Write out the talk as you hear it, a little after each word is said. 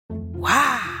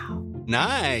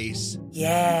Nice.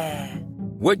 Yeah.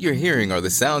 What you're hearing are the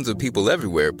sounds of people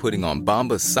everywhere putting on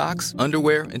Bombas socks,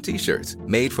 underwear, and T-shirts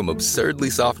made from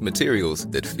absurdly soft materials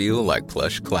that feel like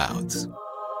plush clouds.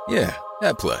 Yeah,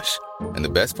 that plush. And the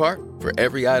best part? For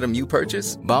every item you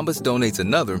purchase, Bombas donates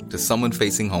another to someone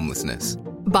facing homelessness.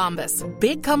 Bombas.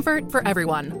 Big comfort for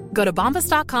everyone. Go to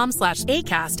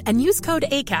bombas.com/ACAST and use code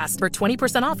ACAST for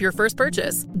 20% off your first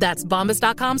purchase. That's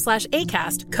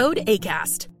bombas.com/ACAST. Code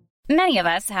ACAST. Many of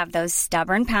us have those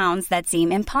stubborn pounds that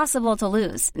seem impossible to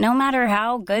lose, no matter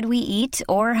how good we eat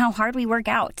or how hard we work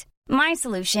out. My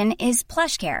solution is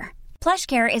PlushCare.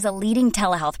 PlushCare is a leading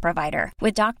telehealth provider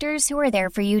with doctors who are there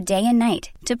for you day and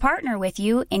night to partner with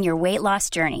you in your weight loss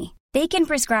journey. They can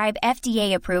prescribe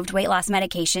FDA-approved weight loss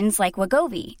medications like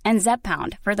Wegovy and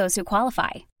Zepbound for those who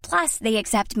qualify. Plus, they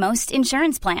accept most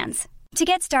insurance plans. To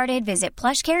get started, visit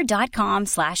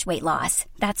plushcare.com/weightloss.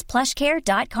 That's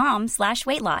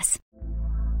plushcare.com/weightloss.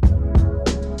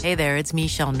 Hey there, it's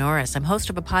Michelle Norris. I'm host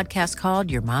of a podcast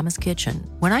called Your Mama's Kitchen.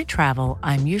 When I travel,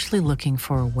 I'm usually looking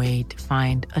for a way to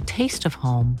find a taste of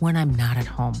home when I'm not at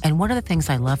home. And one of the things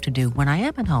I love to do when I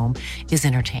am at home is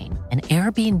entertain. And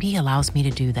Airbnb allows me to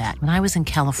do that. When I was in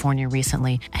California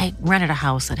recently, I rented a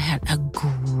house that had a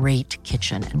great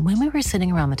kitchen. And when we were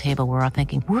sitting around the table, we were all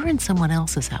thinking, we're in someone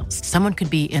else's house. Someone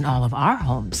could be in all of our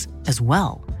homes as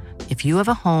well. If you have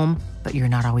a home, but you're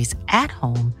not always at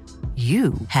home,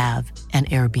 you have an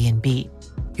Airbnb.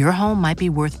 Your home might be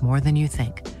worth more than you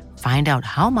think. Find out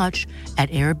how much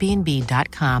at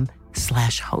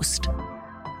airbnb.com/host.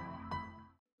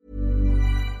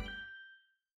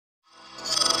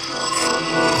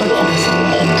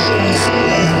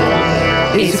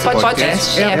 Esse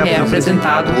podcast é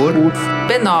apresentado por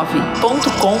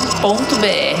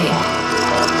b9.com.br.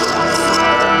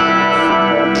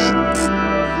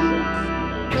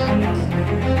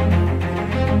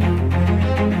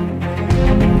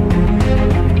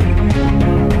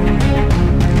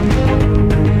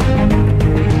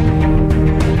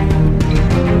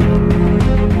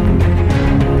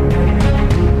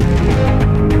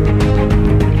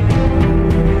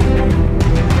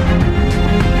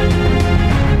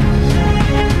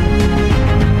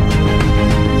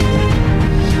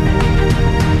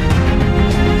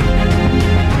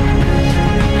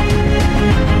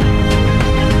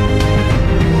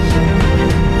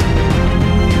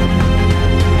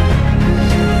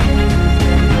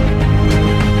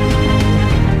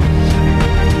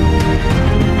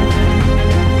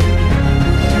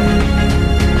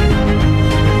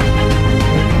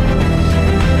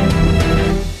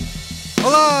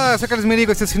 Eu sou Carlos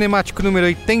Merigo, esse é o Cinemático número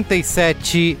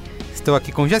 87. Estou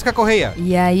aqui com Jéssica Correia.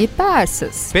 E aí,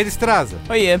 parças? Pedro Estraza.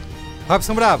 Oiê.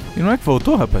 Robson Bravo. E não é que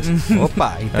voltou, rapaz?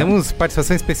 Opa, e temos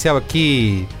participação especial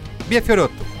aqui, Bia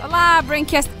Fiorotto. Olá,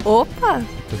 Braincast. Opa!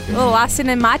 Olá,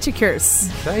 Cinematicers.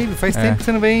 Tá aí, faz tempo que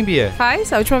você não vem, hein, Bia?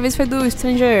 Faz, a última vez foi do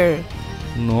Stranger...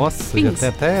 Nossa, já tem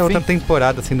até outra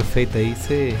temporada sendo feita aí.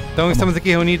 Então estamos aqui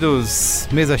reunidos,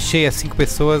 mesa cheia, 5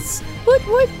 pessoas,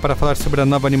 para falar sobre a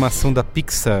nova animação da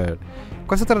Pixar.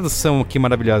 Com essa tradução aqui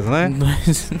maravilhosa, né?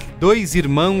 Dois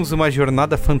irmãos, uma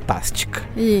jornada fantástica.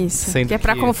 Isso, que é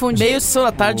pra confundir. Meio Sessão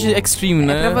da Tarde Extreme,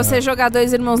 né? É pra você jogar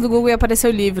Dois Irmãos no Google e aparecer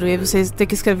o livro. E aí você tem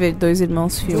que escrever Dois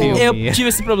Irmãos Filme. Eu tive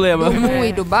esse problema. Do Moon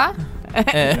e do Bar?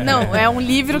 Não, é um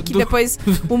livro que depois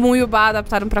o Moon e o Bar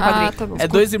adaptaram pra quadrinho. Tá bom. É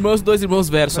Dois Irmãos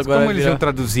verso. Mas agora. Como eles vão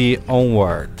traduzir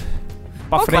Onward?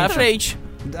 Pra frente.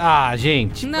 Ah,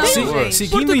 gente. Não, gente.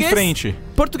 Seguindo Português? em frente.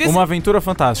 Português. Uma aventura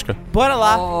fantástica. Bora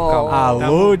lá.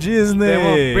 Alô, Disney.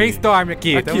 Temos brainstorm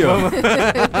aqui. Aqui, então,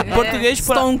 Português de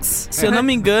Stonks. Se eu não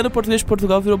me engano, português de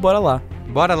Portugal virou Bora Lá.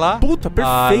 Bora lá? Puta,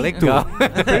 perfeito. Legal.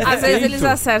 Às vezes eles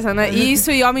acertam, né? Isso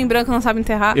e Homem Branco não sabe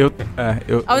enterrar.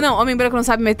 Ou não, Homem Branco não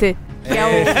sabe meter. Que é o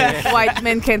White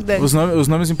Man Can't Dance. Os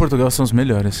nomes em Portugal são os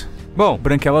melhores. Bom,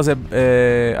 Branquelas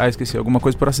esqueci. Alguma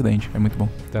coisa por acidente. É muito bom.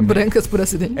 também. Brancas por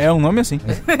acidente. É um nome assim.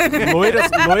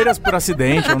 Loiras por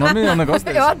acidente. É um negócio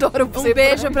desse. Eu adoro. Um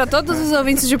beijo pra todos os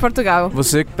ouvintes de Portugal.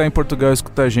 Você que tá em Portugal e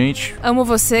escuta a gente. Amo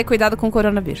você, cuidado com o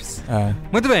coronavírus.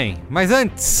 Muito bem, mas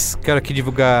antes, quero aqui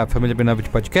divulgar a família B9 de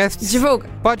podcasts. Divulga.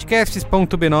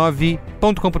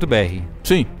 podcasts.b9.com.br.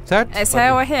 Sim. Certo? Essa é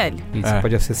a URL. E você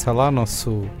pode acessar lá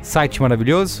nosso site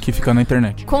maravilhoso. Que fica na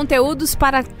internet. Conteúdos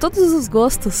para todos os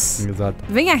gostos. Exato.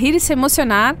 Venha rir e se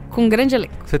emocionar com um grande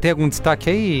elenco. Você tem algum destaque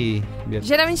aí, Bia?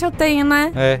 Geralmente eu tenho,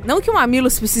 né? Não que o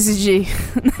Mamilos precise de...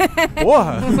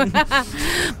 Porra!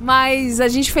 Mas a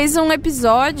gente fez um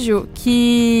episódio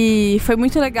que foi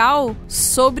muito legal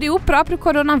sobre o próprio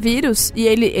coronavírus. E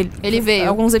ele veio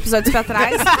alguns episódios pra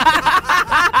trás.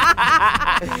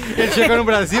 Ele chegou no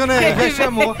Brasil, né? Já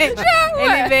chamou.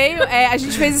 Ele veio, a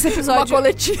gente fez esse episódio... Uma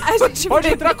coletiva. Pode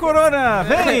entrar, Corona!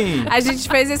 Vem! A gente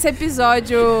fez esse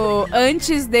episódio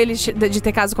antes dele de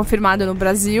ter caso confirmado no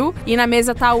Brasil. E na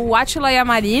mesa tá o Átila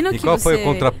Yamarino. E qual foi o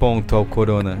contraponto ao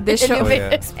Corona? Deixa eu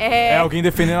ver. É alguém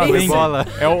defendendo a dengue. Bola.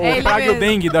 É o Prague o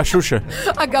Dengue da Xuxa.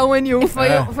 H1N1.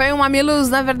 Foi um Mamilos,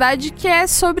 na verdade, que é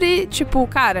sobre, tipo,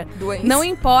 cara, doença. Não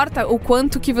importa o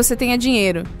quanto que você tenha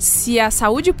dinheiro. Se a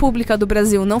saúde pública do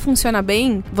Brasil não funciona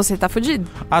bem, você tá fudido.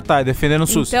 Ah, tá. É defendendo o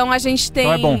SUS. Então a gente tem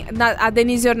a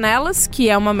Denise Ornelas, que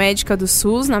é uma médica do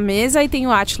SUS, na mesa, e tem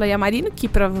o Átila Yamarino, que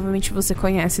provavelmente você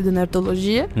conhece do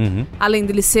Nerdologia. Além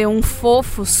dele ser um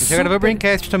fofo, Já gravou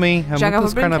Braincast também, há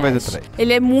muitos carnavais atrás.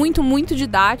 Ele é muito, muito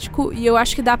didático e eu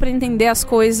acho que dá pra entender as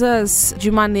coisas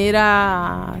de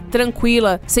maneira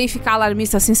tranquila, sem ficar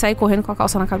alarmista, sem sair correndo com a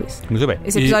calça na cabeça. Muito bem.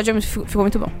 Esse episódio ficou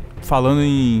muito bom. Falando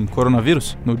em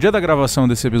coronavírus, no dia da gravação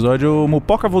desse episódio, o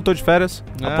Mupoca voltou de férias,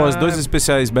 após 2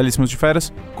 especiais belíssimos de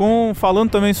férias,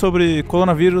 falando também sobre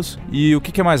coronavírus e o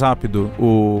que é mais rápido,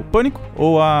 o pânico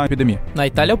ou a epidemia? Na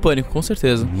Itália é o pânico, com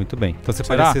certeza. Muito bem. Então você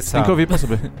Será? pode acessar Tem que ouvir pra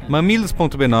saber.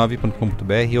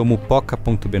 mamilos.b9.com.br ou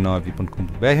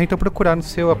mupoca.b9.com.br ou então procurar no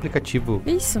seu aplicativo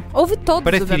Isso. Ouve todos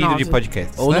preferido do de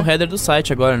podcast. Ou no header do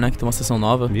site agora, né? Que tem uma seção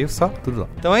nova. Viu só? Tudo lá.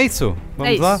 Então é isso.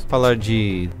 Vamos lá falar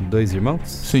de Dois Irmãos?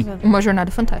 Sim. Uma jornada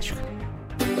fantástica.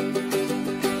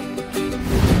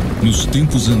 Nos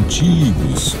tempos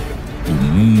antigos, o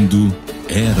mundo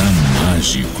era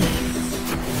mágico.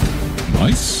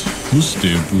 Mas os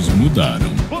tempos mudaram.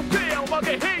 Você é uma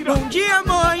guerreira! Bom dia,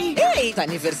 mãe! Eita,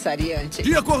 aniversariante!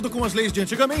 De acordo com as leis de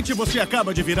antigamente, você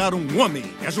acaba de virar um homem.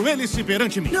 Ajoelhe-se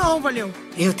perante mim. Não, valeu.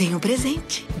 Eu tenho um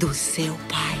presente do seu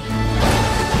pai.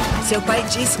 Seu pai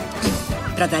disse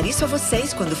para dar isso a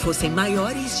vocês quando fossem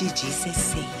maiores de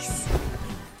 16.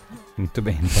 Muito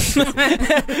bem.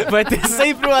 Vai ter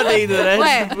sempre um adendo, né?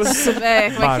 Ué, como é que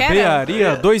era?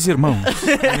 Barbearia Dois Irmãos.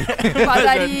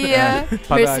 Padaria,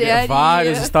 mercearia.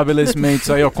 Vários estabelecimentos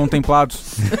aí, ó,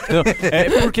 contemplados.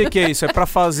 Por que é isso? É pra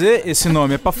fazer esse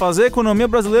nome, é pra fazer a economia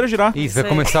brasileira girar. Isso, vai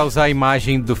começar a usar a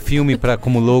imagem do filme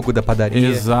como logo da padaria.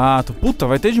 Exato. Puta,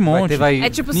 vai ter de monte. É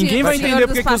tipo Ninguém vai entender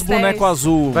porque que os bonecos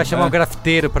azul... Vai chamar o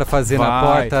grafiteiro pra fazer na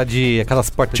porta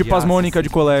aquelas portas tipo de as Mônica de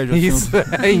colégio. Isso.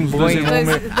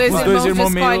 Os dois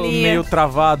irmãos meio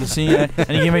travados, assim,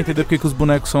 Ninguém vai entender porque que os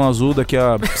bonecos são azul daqui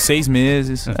a 6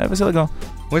 meses. Vai ser legal.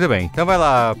 Muito bem. Então vai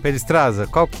lá, Pedro Estraza,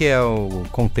 qual que é o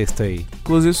contexto aí?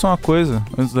 Inclusive, só uma coisa,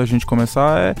 antes da gente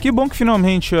começar, que bom que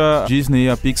finalmente a Disney e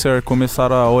a Pixar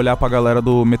começaram a olhar pra galera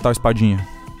do Metal Espadinha.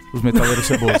 Os metaleiros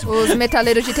cebosos. Os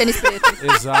metaleiros de tênis preto.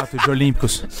 Exato, de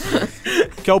olímpicos.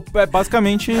 Que é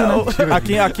basicamente...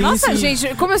 aqui Nossa,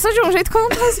 gente, começou de um jeito que eu não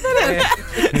tava esperando.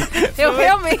 Eu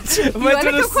realmente... E olha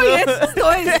que eu conheço os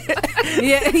dois.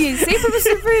 E sempre me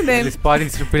surpreendendo. Eles podem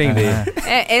se surpreender.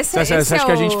 Você acha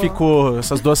que a gente ficou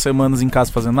essas 2 semanas em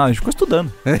casa fazendo nada? A gente ficou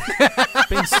estudando.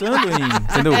 Pensando em...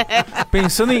 Entendeu?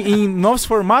 Pensando em novos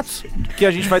formatos que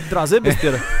a gente vai trazer,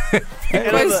 besteira.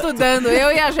 Ficou estudando.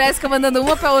 Eu e a Jéssica mandando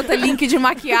uma pra outra link de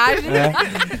maquiagem.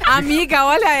 Amiga,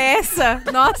 olha essa.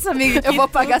 Nossa, amiga. Eu vou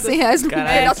pagar R$100 no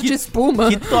pedaço de espuma.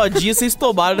 Que todinha vocês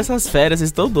tomaram nessas férias. Vocês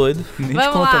estão doidos. Vamos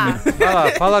lá. Vai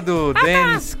lá, fala do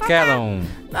Dennis Callow.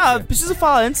 Preciso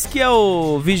falar antes que é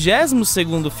o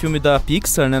 22º filme da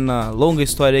Pixar, né? Na longa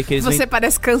história aí que eles Você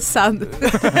parece cansado.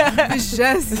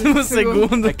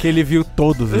 22º. É que ele viu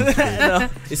todos. Não,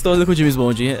 estou andando com o James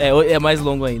Bond. É mais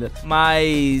longo ainda.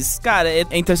 Mas, cara, é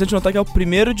interessante notar que é o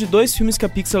primeiro de 2 filmes que a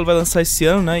Pixar vai lançar esse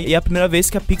ano, né? E é a primeira vez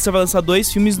que a Pixar vai lançar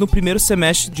 2 filmes no primeiro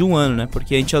semestre de um ano, né?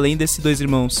 Porque a gente, além desses Dois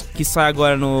Irmãos, que sai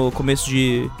agora no começo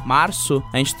de março,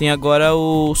 a gente tem agora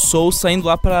o Soul saindo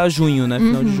lá pra junho, né?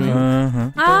 Final de junho.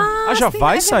 Já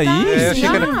vai sair?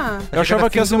 Eu achava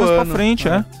que ia ser mais pra frente,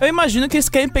 Eu imagino que eles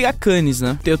querem pegar Cannes,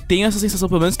 né? Eu tenho essa sensação,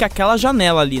 pelo menos, que é aquela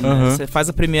janela ali, né? Você faz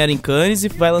a premiere em Cannes e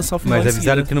vai lançar o final. Mas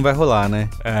avisaram que não vai rolar, né?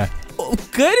 O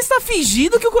Cannes tá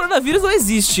fingindo que o coronavírus não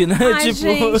existe, né? Ai,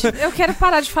 gente, eu quero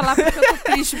parar de falar porque eu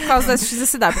tô triste por causa da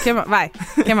XSW.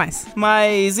 O que mais?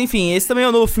 Mas, enfim, esse também é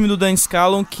o novo filme do Dennis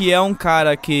Callow, que é um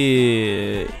cara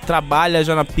que trabalha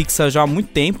já na Pixar já há muito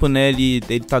tempo, né? Ele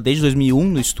tá desde 2001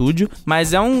 no estúdio,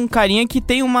 mas é um carinha que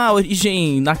tem uma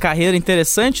origem na carreira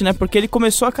interessante, né? Porque ele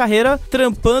começou a carreira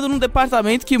trampando num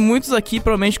departamento que muitos aqui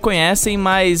provavelmente conhecem,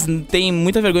 mas tem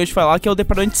muita vergonha de falar, que é o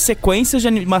departamento de sequências de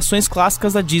animações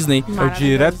clássicas da Disney.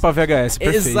 Direto pra VHS,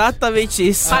 perfeito. Exatamente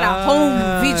isso. Para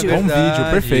home video. Home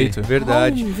video, perfeito.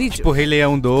 Verdade. Home video. Tipo Rei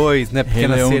Leão 2, né?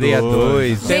 Pequena Rei Leão Sereia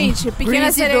 2. Gente,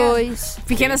 Pequena Sereia 2.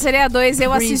 Pequena Sereia 2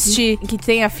 eu assisti. Que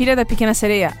tem a filha da Pequena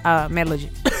Sereia, a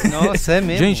Melody. Nossa, é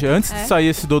mesmo? Gente, antes de sair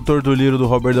esse Doutor Dolittle do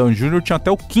Robert Downey Jr., tinha até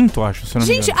o 5º, acho, se eu não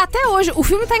me Gente, engano. até hoje, o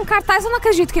filme tá em cartaz, eu não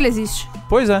acredito que ele existe.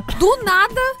 Pois é. Do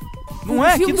nada... Não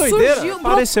é? Que doideira.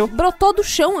 Apareceu. Brotou do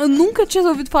chão. Eu nunca tinha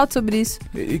ouvido falar sobre isso.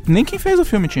 Nem quem fez o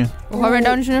filme tinha. O Robert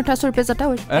Downey Jr. tá surpreso até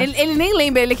hoje. É? Ele nem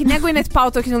lembra. Ele é que nem a Gwyneth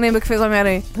Paltrow que não lembra que fez o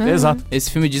Homem-Aranha. Exato. Esse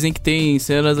filme dizem que tem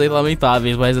cenas aí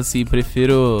lamentáveis, mas assim,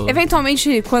 prefiro...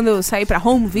 Eventualmente, quando sair pra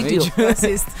home video, eu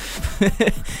assisto.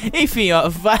 Enfim, ó,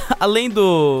 além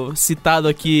do citado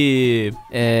aqui...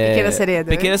 Pequena Sereia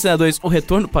 2. Pequena Sereia 2, O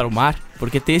Retorno para o Mar,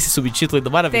 porque tem esse subtítulo ainda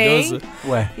maravilhoso.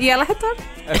 Tem. Ué. E ela retorna.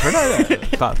 É verdade.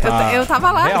 Eu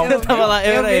tava lá. Real. Eu tava lá,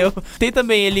 eu. Tem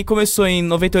também, ele começou em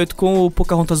 98 com o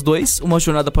Pocahontas 2, Uma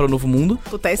Jornada para o Novo Mundo.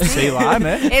 Puta, esse Sei lá,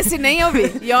 né? Esse nem eu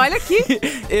vi. E olha aqui.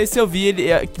 Esse eu vi,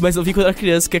 mas eu vi quando era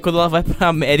criança, que é quando ela vai pra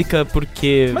América,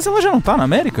 porque... Mas ela já não tá na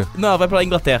América? Não, ela vai pra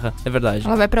Inglaterra, é verdade.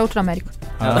 Ela vai pra outra América.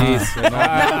 Isso.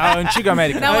 A antiga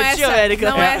América. Não A é antiga essa. América.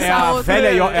 Não é essa a outra.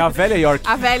 velha, é a velha York.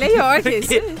 A velha York,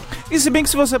 isso aí. E se bem que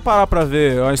se você parar pra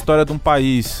ver a história de um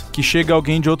país que chega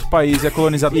alguém de outro país e é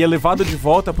colonizado e é levado de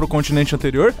volta pro continente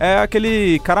anterior, é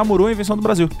aquele Caramuru, a invenção do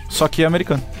Brasil. Só que é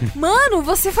americano. Mano,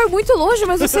 você foi muito longe,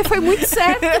 mas você foi muito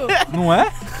certo. Não é?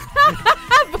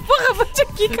 Porra, bate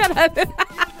aqui, caralho.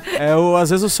 Às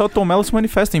vezes o Celton Mello se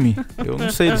manifesta em mim. Eu não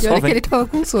sei, ele E só olha que vem. ele tava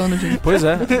com sono, gente. Pois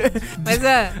é. Mas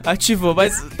é. Ativou,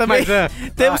 mas também...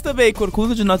 Temos também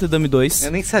Corcunda de Notre Dame 2.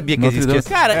 Eu nem sabia que Notre existia.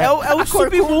 Dame. Cara, é o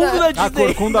submundo da Disney. A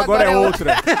Corcunda agora é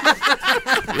outra.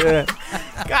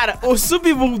 Cara, o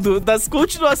submundo das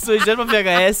continuações de Arma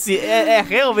VHS é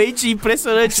realmente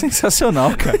impressionante.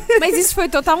 Sensacional, cara. Mas isso foi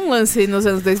total um lance nos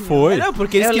anos 2000. Foi. Não,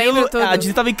 porque eles Eu queriam... lembro tudo. A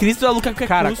Disney tava em crise pra lucrar com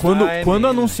Cara, quando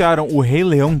anunciaram o Rei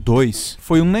Leão 2,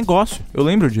 foi um negócio. Eu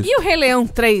lembro disso. E o Rei Leão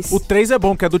 3? O 3 é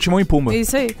bom, que é do Timão e Pumba.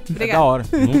 Isso aí. É Obrigado. da hora.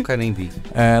 Nunca nem vi.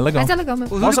 É legal. Mas é legal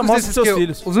mesmo. Nossa, mostra seus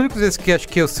filhos. Os únicos vezes que acho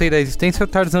que eu sei da existência é o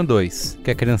Tarzan 2,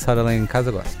 que a criançada lá em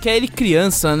casa gosta. Que é ele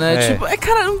criança, né? É. Tipo,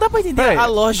 cara, não dá pra entender Peraí, a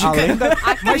lógica. a lenda-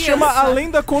 Mas chama A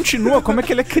Lenda Continua. Como é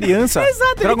que ele é criança?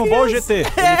 Exato, ele é Dragon Ball criança.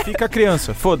 GT. Ele fica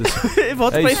criança. Foda-se. Ele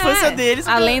volta É pra isso. infância deles.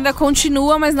 A lenda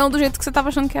continua, mas não do jeito que você tava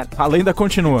achando que era. A Lenda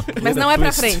Continua. Mas não é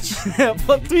pra frente. É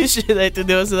plot twist, né?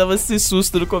 Entendeu? Você dava esse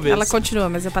susto no começo. Ela continua,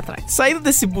 mas é pra trás. Saindo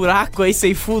desse buraco aí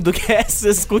sem fundo, que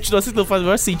essas continuações que não fazem o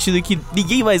maior sentido e que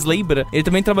ninguém mais lembra, ele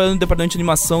também trabalhou no departamento de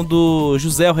animação do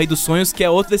José, o Rei dos Sonhos, que é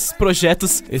outro desses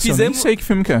projetos. Esse eu nem sei que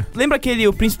filme que é. Lembra aquele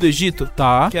O Príncipe do Egito?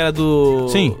 Tá. Que era do...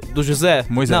 Sim. Do José?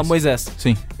 Moisés. Não, Moisés.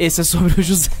 Sim. Esse é sobre o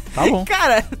José. Tá bom.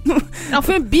 Cara, É um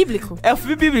filme bíblico. é um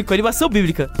filme bíblico, animação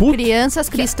bíblica. Crianças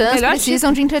cristãs Melhor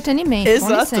precisam de entretenimento. Com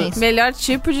Exato. licença. Melhor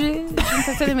tipo de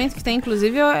entretenimento que tem,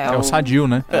 inclusive, É o sadio,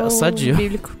 né? É o sadio.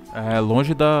 bíblico. É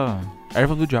longe da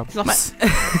erva do diabo. Nossa.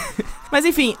 Mas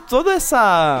enfim, todo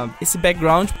esse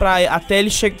background pra até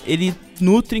ele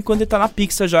nutre enquanto ele tá na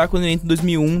Pixar já, quando ele entra em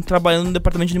 2001, trabalhando no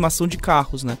departamento de animação de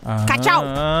carros, né? Cachau!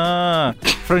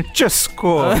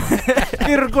 Francesco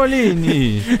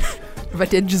Virgolini. Vai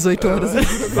ter 18 horas.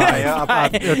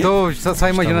 Eu tô só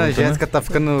imaginando a Jéssica tá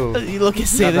ficando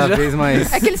Enlouquecendo cada já. vez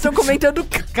mais... É que eles estão comentando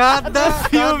Cada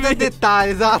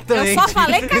detalhe, exatamente. Eu só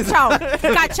falei cachau.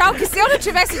 Cachau que se eu não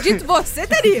tivesse dito, você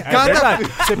teria. É verdade.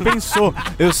 Você pensou.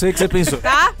 Eu sei que você pensou.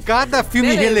 Tá? Cada filme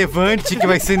Beleza. relevante que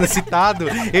vai sendo citado,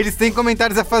 eles têm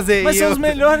comentários a fazer. Mas e são eu... os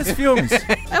melhores filmes.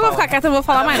 Eu vou ficar quieta, eu não vou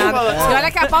falar mais nada. E olha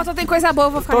que a pauta tem coisa boa,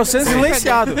 eu vou ficar Tô quieta. sendo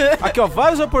silenciado. Aqui, ó,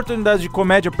 várias oportunidades de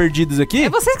comédia perdidas aqui. É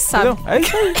você que sabe. Entendeu? É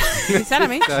isso aí.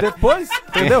 Sinceramente. Depois,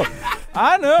 entendeu?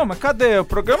 Ah, não, mas cadê? O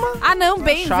programa... Ah, não,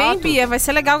 vem, Bia. Vai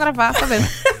ser legal gravar, tá vendo?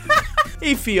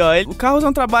 Enfim, ó, o Carros é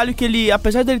um trabalho que ele,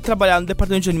 apesar dele trabalhar no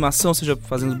departamento de animação, ou seja,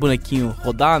 fazendo os bonequinhos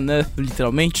rodar, né,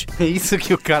 literalmente. É isso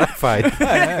que o cara faz.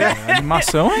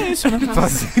 Animação é isso, né?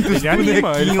 Fazendo os Ele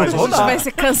anima, ele bonequinhos faz A gente rodar. vai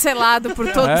ser cancelado por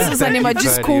todos os animais. que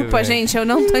Desculpa, pariu, gente, eu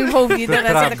não tô envolvida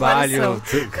nessa declaração.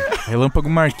 Relâmpago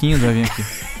Marquinhos vai vir aqui.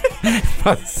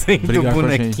 Fazendo Brigar com a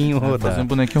bonequinho gente. rodar. Fazendo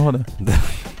bonequinho rodar.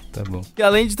 Tá bom. E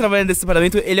além de trabalhar nesse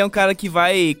departamento, ele é um cara que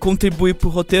vai contribuir pro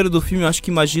roteiro do filme, eu acho que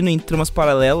imagino, em tramas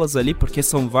paralelas ali, porque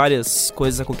são várias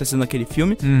coisas acontecendo naquele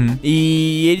filme. Uhum.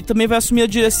 E ele também vai assumir a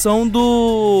direção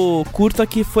do curta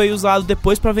que foi usado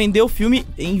depois pra vender o filme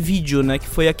em vídeo, né? Que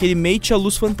foi aquele Mate a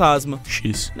Luz Fantasma.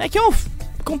 X. Né, que é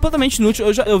um completamente inútil.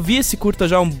 Eu vi esse curta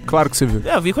já Claro que você viu.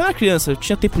 Eu vi quando era criança, eu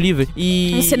tinha tempo livre.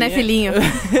 E... Um cinefilinho.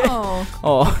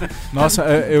 Ó. Nossa,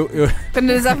 eu... Quando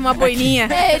ele usava uma boininha.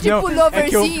 Tipo um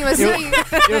loverzinho, assim.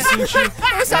 Eu senti...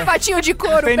 Um sapatinho de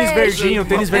couro, Tênis verdinho.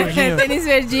 Tênis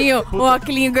verdinho, um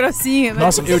óculinho grossinho, né?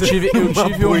 Nossa, eu tive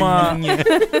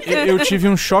eu tive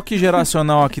um choque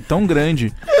geracional aqui tão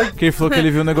grande que ele falou que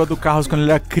ele viu o negócio do Carros quando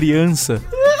ele era criança.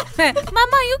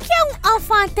 Mamãe, o que é um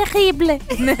enfant terrible?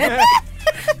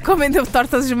 Comendo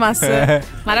tortas de maçã.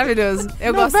 Maravilhoso.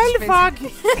 Eu gosto de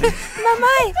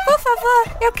Mamãe, por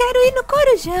favor, eu quero ir no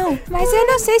Corujão, mas eu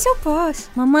não sei se eu posso.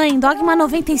 Mamãe, Dogma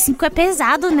 95 é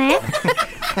pesado, né?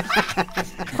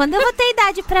 Quando eu vou ter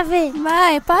idade pra ver?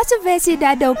 Mãe, posso ver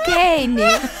Cidadão Kane?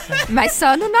 Mas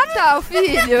só no Natal,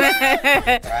 filho.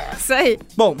 Isso aí.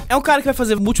 Bom, é um cara que vai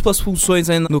fazer múltiplas funções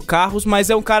aí no Carros, mas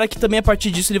é um cara que também, a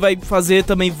partir disso, ele vai fazer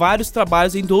também vários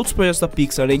trabalhos em outros projetos da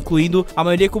Pixar, né? Incluindo a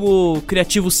maioria como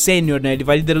criativo sênior, né? Ele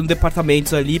vai liderando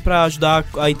departamentos ali pra ajudar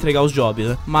a entregar os jobs,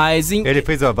 né? Mas ele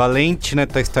fez, Valente, né?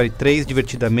 Toy Story 3,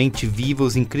 Divertidamente, Viva,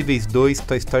 Os Incríveis 2,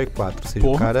 Toy Story 4. Ou seja,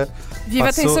 o cara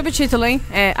Viva tem subtítulo, hein?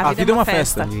 A vida é uma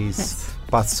festa. Isso.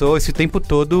 Passou esse tempo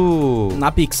todo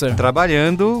na Pixar,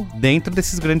 trabalhando dentro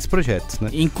desses grandes projetos, né?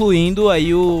 Incluindo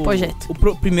aí o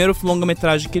primeiro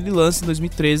longa-metragem que ele lança em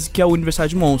 2013, que é o Universidade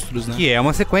de Monstros, né? Que é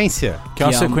uma sequência. Que é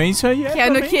uma sequência e é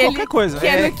no que qualquer coisa. Que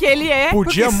é no que ele é.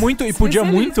 Podia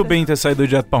muito bem ter saído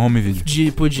direto pra home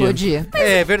video. Podia.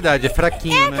 É verdade, é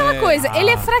fraquinho, né? É aquela coisa, ele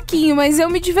é fraquinho, mas eu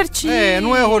me diverti.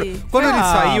 Não é horror. Quando ele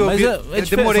saiu, eu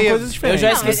demorei... Eu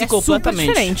já esqueci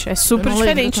completamente. É super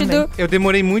diferente do... Eu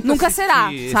demorei muito Nunca será.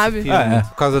 Sabe?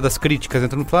 Por causa das críticas,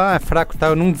 então é fraco, tá?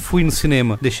 Eu não fui no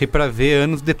cinema. Deixei pra ver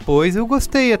anos depois, eu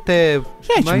gostei até.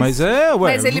 Gente, mas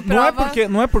ele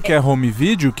não é porque é home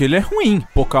video que ele é ruim.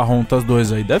 Pocahontas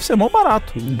 2 aí deve ser mó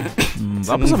barato. Não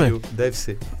dá pra saber. Deve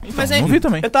ser. Mas não vi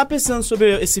também. Eu tava pensando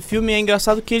sobre esse filme e é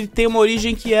engraçado que ele tem uma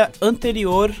origem que é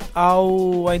anterior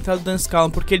à entrada do Dan Scanlon,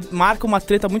 porque ele marca uma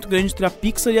treta muito grande entre a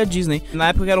Pixar e a Disney. Na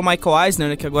época era o Michael Eisner,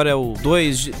 né, que agora é o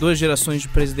duas gerações de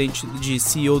presidente, de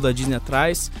CEO da Disney atrás.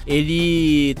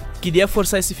 Ele queria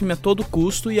forçar esse filme a todo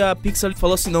custo e a Pixar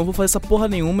falou assim, não vou fazer essa porra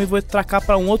nenhuma e vou tracar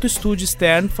pra um outro estúdio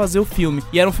externo fazer o filme.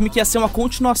 E era um filme que ia ser uma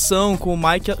continuação com o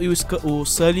Mike e o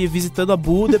Sully visitando a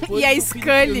Boo depois. E a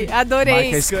Scully,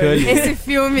 adorei esse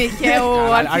filme que é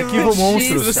o Arquivo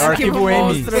Monstros, Arquivo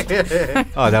M.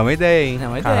 Dá uma ideia, hein? Dá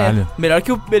uma ideia. Melhor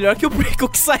que o prequel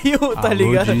que saiu, tá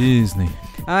ligado? Disney.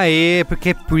 Porque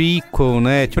é prequel,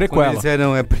 né? Tipo, prequela. Eles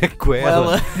eram,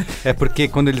 prequela. É porque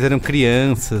quando eles eram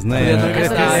crianças, né?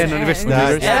 Na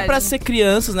universidade. Era pra ser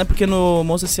crianças, né? Porque no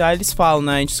Monstros S.A. eles falam,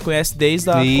 né? A gente se conhece desde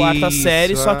a quarta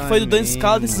série, só que foi do Dan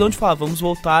Scanlon a decisão de falar, vamos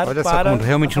voltar Olha para só,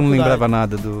 realmente não lembrava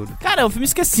nada do... Cara, é um filme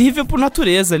esquecível por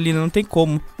natureza ali, não tem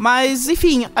como. Mas,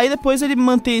 enfim, aí depois ele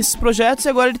mantém esses projetos e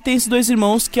agora ele tem esses dois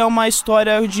irmãos, que é uma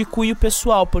história de cunho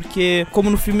pessoal, porque, como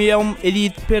no filme,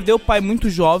 ele perdeu o pai muito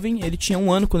jovem, ele tinha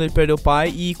 1 ano quando ele perdeu o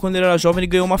pai, e quando ele era jovem ele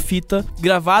ganhou uma fita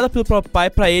gravada pelo próprio pai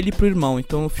pra ele e pro irmão.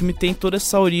 Então o filme tem toda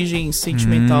essa origem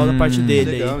sentimental da parte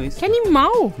dele. Legal, aí. Isso. Que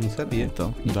animal! Não sabia.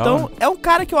 Então é um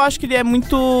cara que eu acho que ele é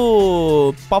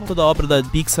muito pauta da obra da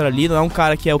Pixar ali, não é um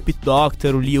cara que é o Pete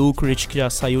Docter, o Lee Unkrich, que já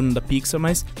saiu da Pixar,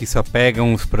 mas... Que só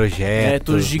pegam uns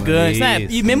projetos gigantes, né?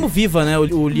 E mesmo Viva, né?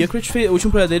 O Lee Unkrich fez o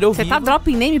último projeto dele, eu vi. Você tá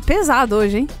dropping name pesado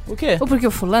hoje, hein? O quê? Ou porque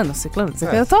o fulano, ciclano,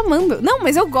 eu tô amando. Não,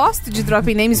 mas eu gosto de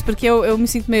dropping names porque eu me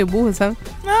sinto meio burra, sabe?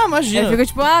 Não, imagina. Eu fico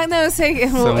tipo, não, eu sei.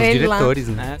 São os ele diretores,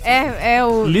 lá. né? É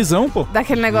o... Lisão, pô.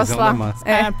 Daquele negócio Lisão lá.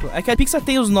 É que a Pixar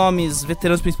tem os nomes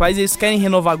veteranos principais e eles querem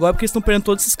renovar agora porque eles estão perdendo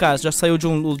todos esses casos. Já saiu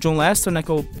o John Lasseter, né?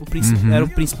 Que é era o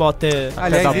principal até...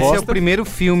 Aliás, da esse bosta. é o primeiro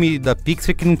filme da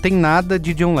Pixar que não tem nada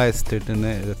de John Lasseter,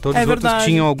 né? Todos os outros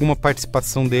tinham alguma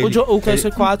participação dele. O Toy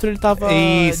Story 4, ele tava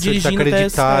dirigindo tá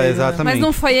acreditado, exatamente. Mas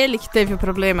não foi ele que teve o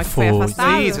problema, que foi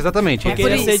afastado? Isso, exatamente. Porque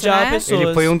ele assediava pessoas.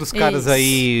 Ele foi um dos caras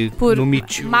aí por no Me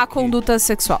Too. Má conduta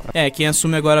sexual. Quem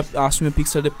assume a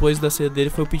Pixar depois da saída dele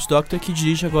foi o Pete Docter, que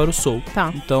dirige agora o Soul.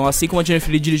 Tá. Então, assim como a Jennifer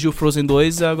Lee dirigiu Frozen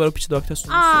 2, agora o Pete Docter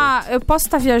assume o Soul. Eu posso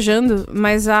estar viajando,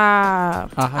 mas a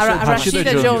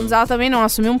Rashida Jones, ela também não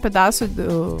assumiu um pedaço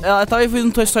do... Ela tava envolvida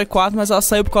no Toy Story 4, mas ela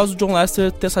saiu por causa do John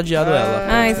Lasseter ter sadiado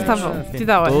ela. Então tá bom. Que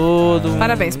da hora.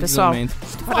 Parabéns, pessoal.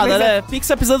 Foda, né?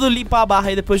 Pixar precisando limpar a barra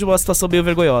aí depois de uma situação meio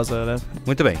vergonhosa, né?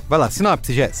 Muito bem. Vai lá,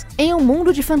 sinopse, Jess. Em um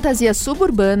mundo de fantasia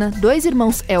suburbana, 2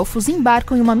 irmãos elfos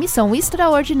embarcam em uma missão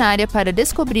extraordinária para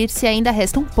descobrir se ainda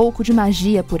resta um pouco de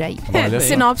magia por aí.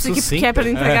 Sinopse que é pra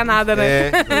não entregar nada, né?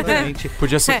 Exatamente.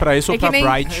 Podia ser pra isso ou pra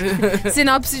Bright.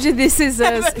 Sinopse de This Is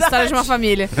Us, história de uma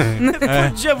família.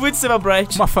 Podia muito ser uma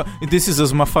Bright. This Is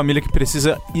Us, uma família que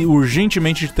precisa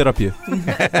urgentemente de terapia.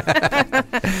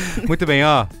 Muito bem,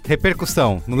 ó.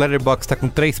 Repercussão. No Letterboxd tá com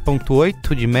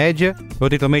 3.8 de média.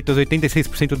 Rotten Tomatoes,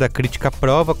 86% da crítica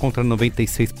aprova contra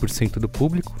 96% do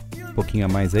público. Um pouquinho a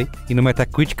mais aí. E no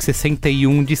Metacritic,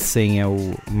 61 de 100 é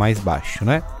o mais baixo,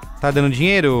 né? Tá dando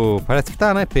dinheiro? Parece que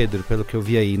tá, né, Pedro? Pelo que eu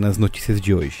vi aí nas notícias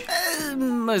de hoje.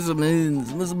 Mais ou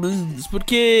menos.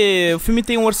 Porque o filme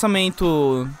tem um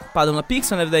orçamento padrão na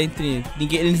Pixar, né?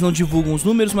 Eles não divulgam os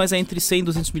números, mas é entre 100 e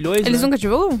 200 milhões. Eles nunca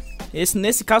divulgam?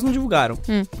 Nesse caso não divulgaram.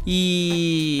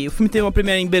 E o filme teve uma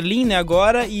premiere em Berlim, né,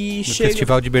 agora, e no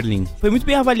Festival de Berlim. Foi muito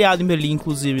bem avaliado em Berlim,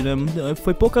 inclusive, né?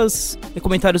 Foi poucos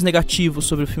comentários negativos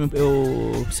sobre o filme,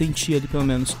 eu senti ali, pelo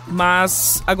menos.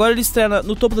 Mas agora ele estreia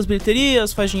no topo das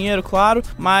bilheterias, faz dinheiro, claro,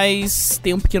 mas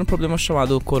tem um pequeno problema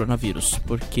chamado coronavírus,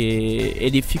 porque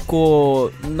ele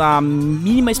ficou na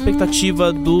mínima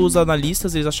expectativa dos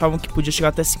analistas. Eles achavam que podia chegar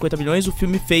até 50 milhões, o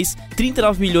filme fez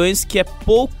 39 milhões, que é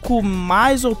pouco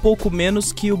mais ou pouco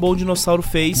menos que o Bom Dinossauro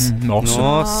fez.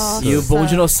 Nossa. E o Bom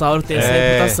Dinossauro tem essa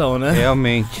reputação, né?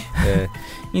 Realmente,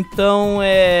 Então,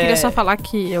 Queria só falar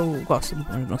que eu gosto do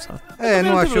Bom Dinossauro.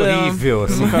 Não acho horrível,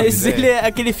 assim. Mas ele é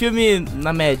aquele filme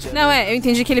na média. Não, eu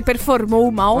entendi que ele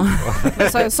performou mal.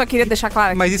 eu só queria deixar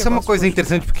claro. Mas isso é uma coisa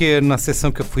interessante, porque na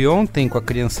sessão que eu fui ontem com a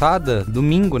criançada,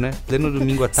 domingo, né? Pleno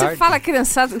domingo à tarde. Você fala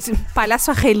criançada, palhaço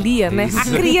arrelia, né? A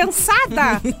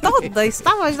criançada toda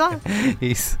estava lá.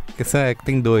 Isso.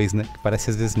 Tem 2, né? Que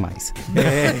parece às vezes mais.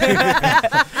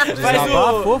 Faz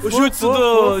o jutsu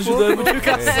do judô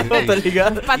multiplicação, tá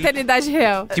ligado? Paternidade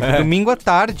real. Tipo, domingo à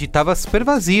tarde, tava super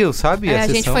vazio, sabe? A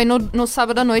gente foi no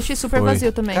sábado à noite e super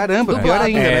vazio também. Caramba, pior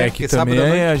ainda, né? Que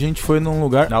também a gente foi num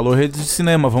lugar... Alô, rede de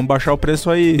cinema, vamos baixar o preço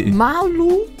aí.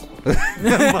 Maluco.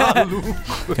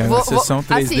 Que é na sessão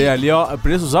 3D assim, ali, ó,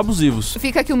 preços abusivos.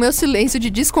 Fica aqui o meu silêncio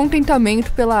de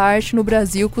descontentamento pela arte no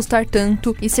Brasil custar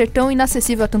tanto e ser tão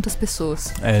inacessível a tantas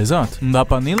pessoas. Exato. Não dá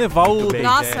pra nem levar o...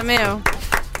 Nossa, meu...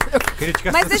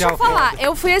 Mas deixa eu falar,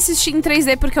 eu fui assistir em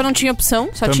 3D porque eu não tinha opção,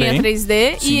 só tinha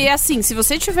 3D. Sim. E assim, se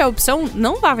você tiver opção,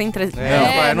 não vá ver em 3D.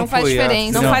 Não faz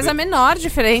diferença. Não faz a menor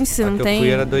diferença, não tem. Eu fui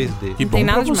era 2D. Que não tem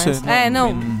nada demais.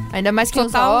 Não. Ainda mais que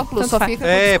os óculos só fica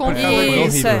com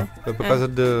desconto. Foi por causa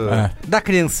da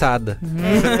criançada.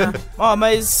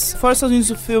 Mas fora dos Estados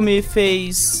Unidos, o filme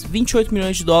fez 28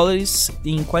 milhões de dólares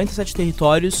em 47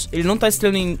 territórios. Ele não tá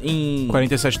estreando em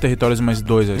 47 territórios mais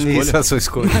 2 a escolha. Isso é a sua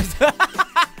escolha.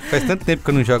 Faz tanto tempo que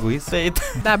eu não jogo isso.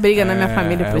 Dá briga na minha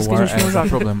família, por isso que a gente não joga.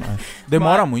 Problema.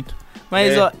 Demora muito.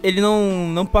 Mas, ele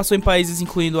não passou em países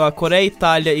incluindo a Coreia,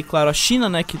 Itália e, claro, a China,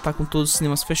 né? Que tá com todos os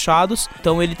cinemas fechados.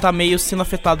 Então, ele tá meio sendo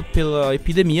afetado pela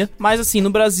epidemia. Mas, assim, no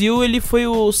Brasil, ele foi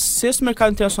o 6º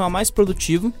mercado internacional mais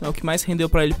produtivo. É o que mais rendeu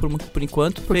pra ele por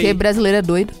enquanto. Porque brasileiro é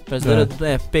doido. Brasileiro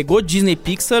pegou Disney e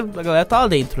Pixar, a galera tá lá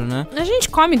dentro, né? A gente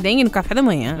come dengue no café da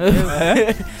manhã.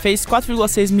 Fez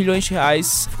 4,6 milhões de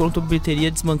reais. Ficou no topo de bilheteria,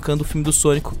 desbancando o filme do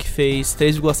Sônico, que fez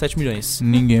 3,7 milhões.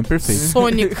 Ninguém é perfeito.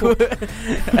 Sônico.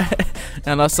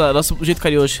 É nosso jeito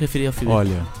carinhoso de referir ao filme.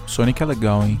 Olha, Sonic é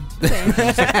legal, hein?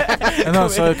 Não,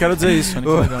 só eu quero dizer isso.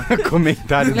 Sonic é legal.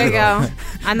 Comentário legal.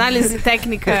 Análise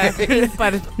técnica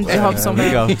de Robson.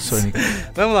 Legal, Sonic.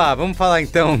 Vamos lá, vamos falar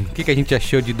então o que a gente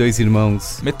achou de Dois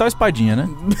Irmãos. Metal Espadinha, né?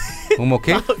 Uma o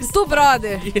quê? Tu,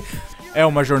 brother. É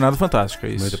uma jornada fantástica,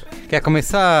 isso. Quer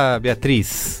começar,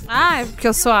 Beatriz? É porque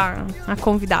eu sou a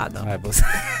convidada. Você...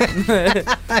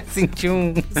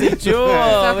 Sentiu Sou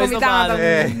a convidada.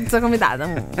 Sou a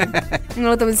convidada.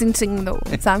 Não tô me sentindo,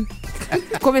 sabe?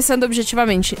 Começando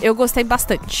objetivamente, eu gostei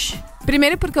bastante.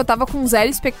 Primeiro porque eu tava com 0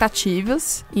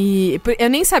 expectativas e eu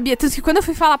nem sabia, tanto que quando eu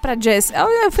fui falar pra Jess,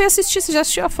 eu fui assistir, você já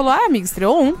assistiu? Ela falou, amiga,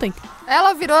 estreou ontem.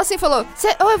 Ela virou assim e falou,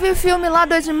 eu vi o filme lá,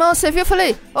 Dois Irmãos, você viu? Eu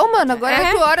falei, mano, agora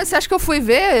é 8 horas, você acha que eu fui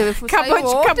ver?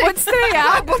 Acabou de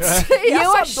estrear. E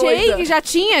eu achei que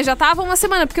já tava uma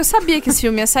semana, porque eu sabia que esse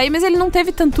filme ia sair, mas ele não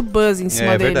teve tanto buzz em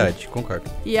cima dele. É verdade, concordo.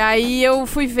 E aí eu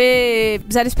fui ver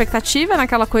 0 expectativa,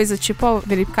 naquela coisa tipo,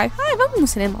 Felipe Caio, vamos no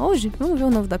cinema hoje? Vamos ver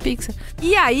o novo da Pixar?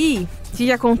 E aí, o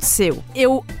que aconteceu?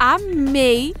 Eu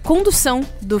amei a condução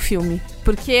do filme.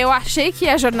 Porque eu achei que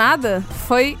a jornada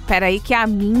foi... Peraí, que a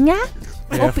minha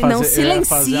opinião silencie...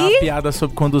 fazer uma piada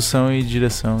sobre condução e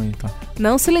direção e tal.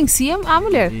 Não silencia a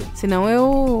mulher, senão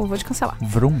eu vou te cancelar.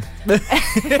 Vrum.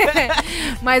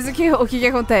 Mas o que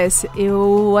acontece?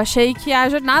 Eu achei que a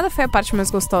jornada foi a parte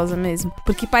mais gostosa mesmo.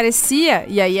 Porque parecia,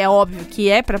 e aí é óbvio que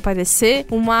é pra parecer,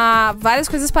 várias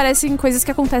coisas parecem coisas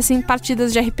que acontecem em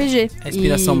partidas de RPG. A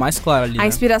inspiração mais clara ali, A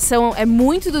inspiração é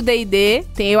muito do D&D.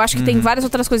 Eu acho que tem várias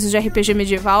outras coisas de RPG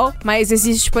medieval, mas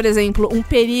existe, por exemplo, um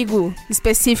perigo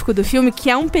específico do filme, que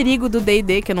é um perigo do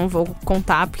D&D, que eu não vou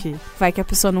contar, porque vai que a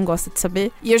pessoa não gosta de saber.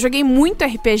 E eu joguei muito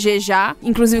RPG já,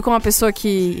 inclusive com uma pessoa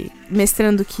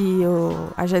mestrando que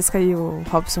a Jéssica e o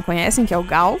Robson conhecem, que é o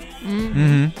Gal.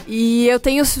 E eu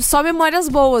tenho só memórias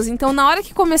boas. Então, na hora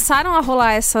que começaram a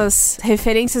rolar essas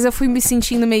referências, eu fui me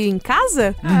sentindo meio em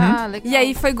casa. Legal. E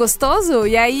aí foi gostoso.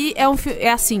 E aí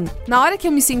é assim, na hora que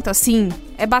eu me sinto assim,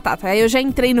 é batata. Aí eu já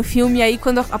entrei no filme e aí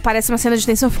quando aparece uma cena de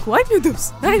tensão, eu fico, ai meu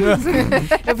Deus.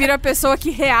 Eu viro a pessoa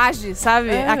que reage, sabe?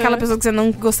 Aquela pessoa que você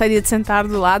não gostaria de sentar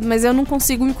do lado, mas eu não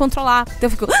consigo me controlar. Então eu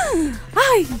fico,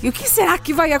 ai, e o que será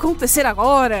que vai acontecer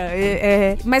agora?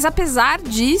 Mas apesar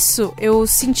disso, eu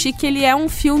senti que ele é um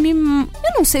filme...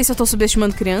 Eu não sei se eu tô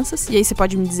subestimando crianças, e aí você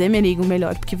pode me dizer, meu amigo,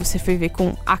 melhor, porque você foi ver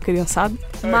com a criançada.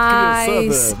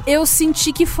 Mas eu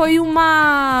senti que foi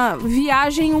uma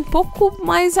viagem um pouco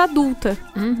mais adulta.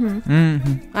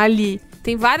 Ali.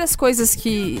 Tem várias coisas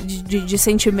de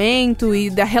sentimento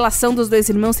e da relação dos dois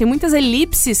irmãos. Tem muitas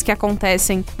elipses que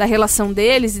acontecem da relação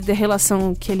deles e da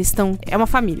relação que eles estão... É uma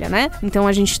família, né? Então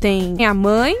a gente tem a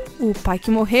mãe, o pai que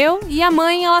morreu, e a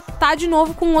mãe, ela tá de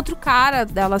novo com outro cara.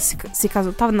 Ela se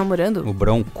casou, tava namorando. O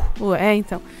Bronco.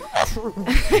 Então.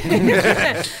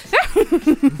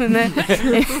 Né?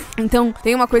 Então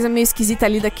tem uma coisa meio esquisita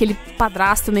ali daquele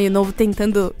padrasto meio novo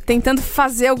tentando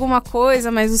fazer alguma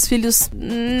coisa, mas os filhos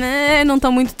não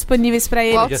estão muito disponíveis pra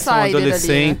ele. Já são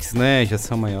adolescentes, ali, né? Já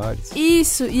são maiores.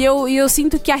 Isso, e eu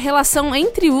sinto que a relação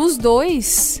entre os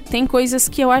dois tem coisas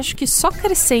que eu acho que só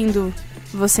crescendo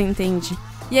você entende.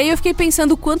 E aí eu fiquei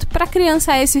pensando o quanto pra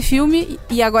criança é esse filme,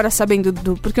 e agora sabendo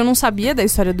porque eu não sabia da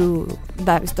história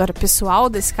da história pessoal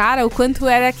desse cara, o quanto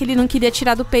era que ele não queria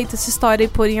tirar do peito essa história e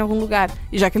pôr em algum lugar.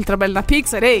 E já que ele trabalha na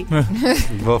Pixar,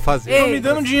 Vou fazer. Estão me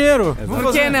dando dinheiro.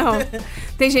 Por que não?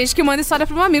 Tem gente que manda história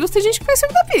pro Mamilos, tem gente que faz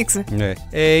filme da Pixar.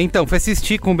 Então, foi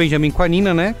assistir com o Benjamin e com a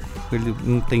Nina, né? Ele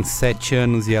tem 7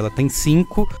 anos e ela tem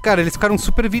 5. Cara, eles ficaram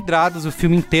super vidrados o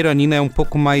filme inteiro. A Nina é um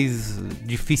pouco mais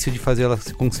difícil de fazer ela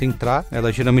se concentrar.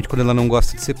 Ela geralmente, quando ela não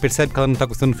gosta, você percebe que ela não tá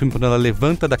gostando do filme quando ela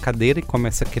levanta da cadeira e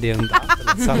começa a querer andar.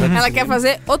 Ela quer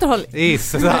fazer outro rolê.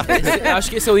 Isso, exato. Acho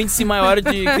que esse é o índice maior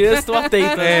de crianças que estão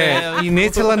atentas. E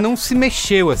nesse ela não se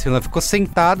mexeu, assim. Ela ficou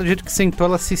sentada, do jeito que sentou,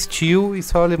 ela assistiu e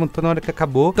só levantou na hora que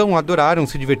acabou. Então, adoraram,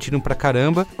 se divertiram pra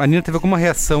caramba. A Nina teve alguma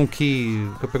reação que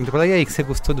eu perguntei pra ela, e aí, que você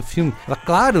gostou do filme? Ela,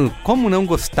 claro, como não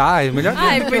gostar? É melhor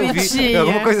que eu vi.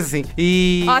 Alguma coisa assim.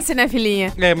 Ó,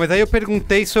 cinefilinha. Mas aí eu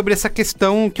perguntei sobre essa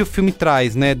questão que o filme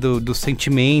traz, né? Dos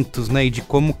sentimentos, né? E de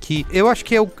como que... Eu acho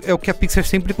que é o que a Pixar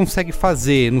sempre consegue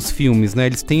fazer nos filmes, né?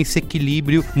 Eles têm esse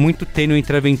equilíbrio muito tênue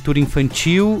entre a aventura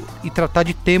infantil e tratar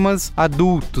de temas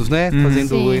adultos, né?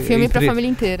 Sim, filme pra família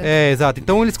inteira. Exato.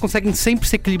 Então eles conseguem sempre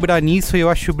se equilibrar nisso, e eu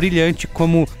acho brilhante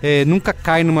como nunca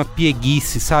cai numa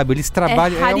pieguice, sabe? Eles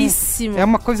trabalham... É raríssimo. É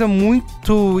uma coisa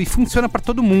muito... E funciona pra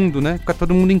todo mundo, né? Fica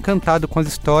todo mundo encantado com as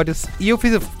histórias. E eu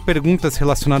fiz perguntas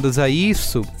relacionadas a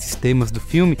isso, esses temas do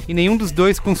filme, e nenhum dos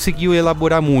dois conseguiu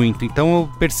elaborar muito. Então eu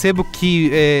percebo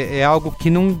que é algo que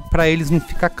pra eles não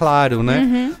fica claro,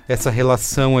 né? Essa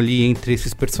relação ali entre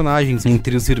esses personagens,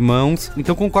 entre os irmãos.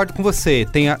 Então concordo com você.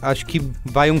 Acho que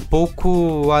vai um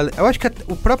pouco... Eu acho que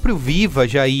o próprio Viva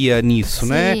já ia nisso,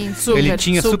 né? Super, ele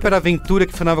tinha super aventura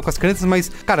que funcionava com as crianças, mas,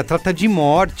 cara, trata de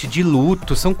morte, de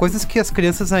luto. São coisas que as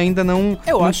crianças ainda não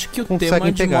Eu acho que o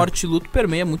tema de morte e luto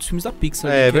permeia muitos filmes da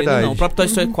Pixar. É verdade. O próprio Toy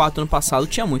Story 4 ano passado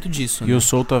tinha muito disso. E o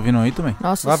Soul tá vindo aí também.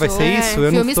 Nossa, vai ser isso?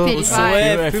 Eu filme não tô... espírita. O Soul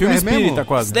é filme espírita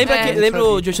quase. Lembra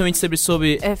o justamente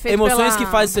sobre emoções que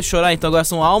fazem você chorar? Então agora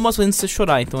são almas fazendo você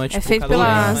chorar. Então é tipo... feito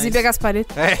pela Zíbia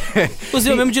Gasparetto.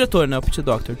 Inclusive o mesmo diretor, né? O Pete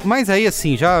Doctor. Mas aí,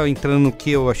 assim, já entrando no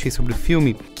que eu achei sobre o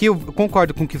filme, que eu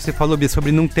concordo com o que você falou, Bia,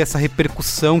 sobre não ter essa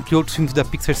repercussão que outros filmes da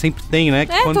Pixar sempre tem, né?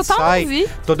 Que quando sai,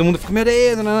 todo mundo fica, meu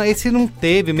Deus, esse não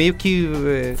teve, meio que...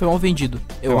 Foi mal vendido,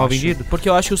 eu acho. Vendido? Porque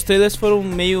eu acho que os trailers foram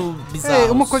meio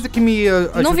bizarros. Uma coisa que me...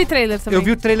 Não vi trailer também. Eu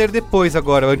vi o trailer depois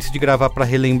agora, antes de gravar pra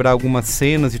relembrar algumas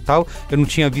cenas e tal. Eu não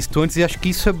tinha visto antes e acho que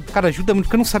isso, cara, ajuda muito,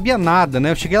 porque eu não sabia nada,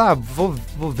 né? Eu cheguei lá, vou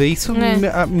ver, isso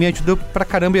me ajudou pra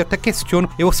caramba, e eu até questiono.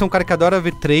 Eu sou um cara que adora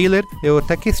ver trailer, eu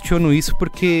até questiono isso,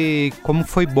 porque como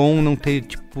foi bom não ter,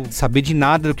 saber de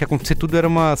nada do que acontecer, tudo era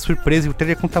uma surpresa, e o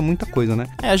trailer conta muita coisa, né?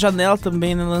 A janela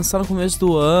também, né? Lançar no começo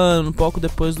do ano, um pouco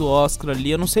depois do Oscar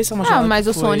ali. Eu não sei se é uma janela mas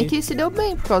que o Sonic se deu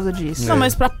bem por causa disso. Não,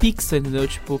 mas pra Pixar, entendeu?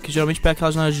 Tipo, que geralmente pega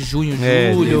aquela janela de junho,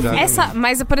 julho.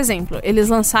 Mas, por exemplo, eles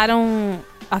lançaram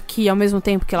aqui ao mesmo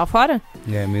tempo que lá fora?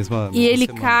 E ele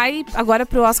cai agora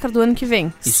pro Oscar do ano que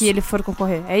vem, se ele for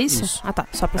concorrer. É isso? Ah, tá.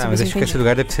 Só pra saber mas acho que esse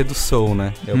lugar deve ser do Soul,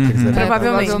 né? É o que eles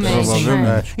Provavelmente.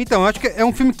 Então, eu acho que é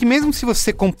um filme que mesmo se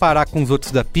você comparar com os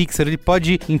outros da Pixar, ele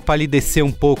pode empalidecer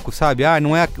um pouco, sabe?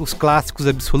 Não é os clássicos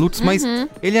absolutos, mas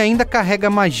ele ainda carrega a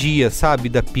magia, sabe?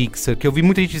 Da Pixar, que eu vi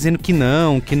muita gente dizendo que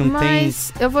não tem...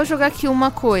 Mas eu vou jogar aqui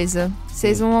uma coisa.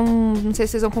 Vocês vão... Não sei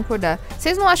se vocês vão concordar.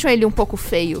 Vocês não acham ele um pouco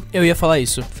feio? Eu ia falar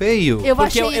isso. Feio? Eu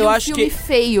achei ele um filme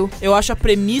feio. Eu acho a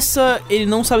premissa... Ele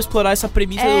não sabe explorar essa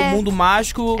premissa do mundo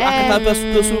mágico acatada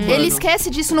pelo suburbano. Ele esquece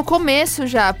disso no começo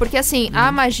já. Porque assim,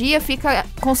 a magia fica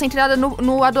concentrada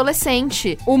no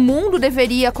adolescente. O mundo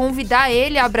deveria convidar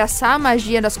ele a abraçar a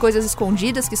magia das coisas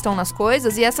escondidas que estão nas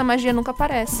coisas. E essa magia nunca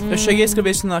aparece. Eu cheguei a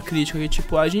escrever isso na crítica. Que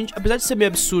tipo, a gente... Apesar de ser meio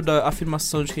absurda a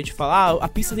afirmação de que a gente fala... a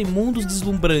Pixar tem mundos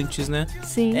deslumbrantes, né?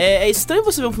 Sim. É estranho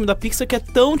você ver um filme da Pixar que é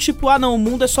tão tipo, o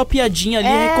mundo é só piadinha ali,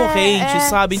 recorrente,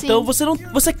 sabe? Sim. Então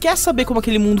você quer saber como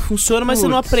aquele mundo funciona, mas você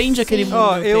não aprende aquele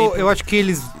mundo. Eu acho que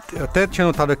eles... Eu até tinha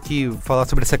notado aqui falar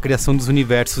sobre essa criação dos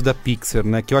universos da Pixar,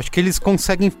 né? Que eu acho que eles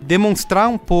conseguem demonstrar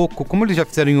um pouco, como eles já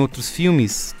fizeram em outros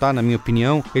filmes, tá? Na minha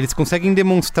opinião, eles conseguem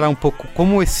demonstrar um pouco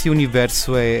como esse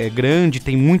universo é grande,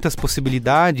 tem muitas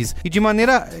possibilidades, e de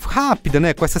maneira rápida,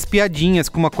 né? Com essas piadinhas,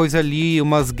 com uma coisa ali,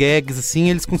 umas gags, assim,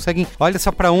 eles conseguem... Olha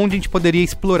só pra onde a gente poderia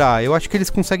explorar. Eu acho que eles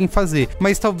conseguem fazer.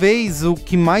 Mas talvez o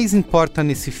que mais importa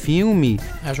nesse filme...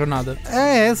 É a jornada.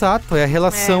 Exato. É a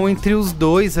relação entre os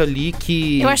dois ali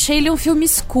que... Eu achei ele um filme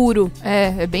escuro.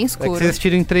 É bem escuro. É que vocês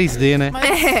assistiram em 3D, né?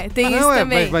 Tem isso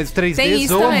também. Mas 3D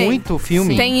zoa muito o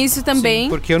filme. Sim. Tem isso também. Sim,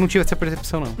 porque eu não tive essa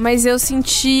percepção, não. Mas eu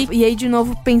senti... E aí, de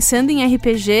novo, pensando em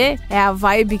RPG, é a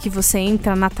vibe que você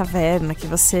entra na taverna, que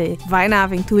você vai na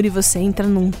aventura e você entra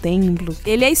num templo.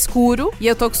 Ele é escuro e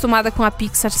eu tô acostumada com a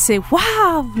Pixar ser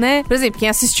uau, né? Por exemplo, quem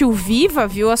assistiu Viva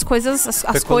viu as coisas, as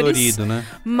cores colorido, né?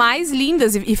 mais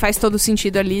lindas e faz todo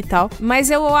sentido ali e tal. Mas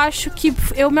eu acho que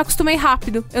eu me acostumei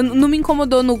rápido. Não me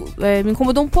incomodou me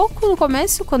incomodou um pouco no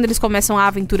começo, quando eles começam a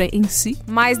aventura em si.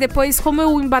 Mas depois, como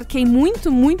eu embarquei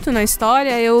muito, muito na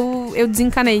história, eu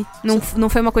desencanei. Não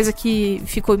foi uma coisa que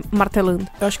ficou martelando.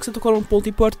 Eu acho que você tocou num ponto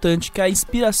importante, que a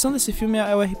inspiração desse filme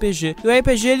é o RPG. E o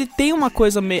RPG, ele tem uma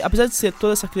coisa meio... Apesar de ser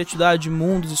toda essa criatividade,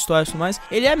 mundos, histórias e tudo mais,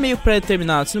 ele é meio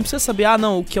pré-determinado. Você não precisa saber,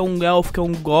 o que é um elfo, o que é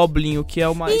um goblin, o que é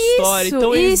uma história.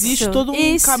 Então existe todo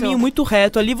um caminho muito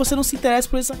reto. Ali você não se interessa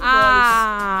por essas coisas.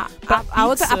 A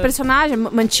personagem,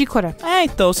 Mantícora.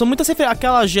 Então, são muitas referências.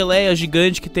 Aquela geleia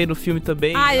gigante que tem no filme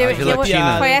também.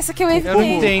 Foi essa que eu evitei. Eu não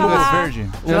entendo verde.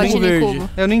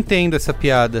 Eu não entendo essa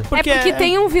piada. Porque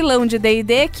tem um vilão de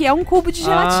D&D que é um cubo de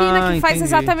gelatina que faz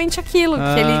exatamente aquilo.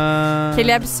 Que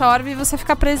ele absorve e você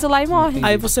fica preso lá e morre.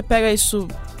 Aí você pega isso...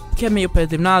 que é meio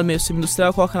pré-determinado, meio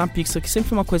semi-industrial, coloca na Pixar, que sempre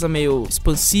foi uma coisa meio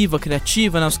expansiva,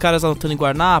 criativa, né? Os caras anotando em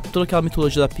guardanapo, toda aquela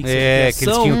mitologia da Pixar. Que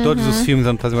eles tinham todos os filmes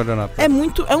anotados em guardanapo.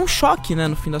 É um choque, né,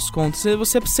 no fim das contas.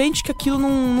 Você sente que aquilo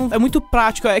não é muito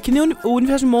prático. É que nem o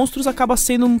Universo de Monstros acaba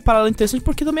sendo um paralelo interessante,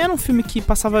 porque também era um filme que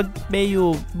passava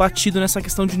meio batido nessa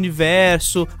questão de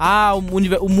universo.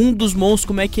 O mundo dos monstros,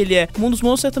 como é que ele é. O mundo dos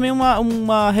monstros é também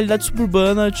uma realidade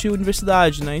suburbana de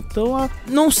universidade, né? Então,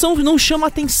 não chama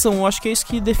atenção. Eu acho que é isso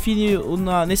que define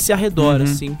nesse arredor,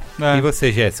 assim. E você,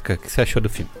 Jéssica, o que você achou do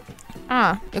filme?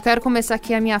 Eu quero começar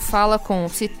aqui a minha fala com...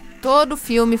 Se todo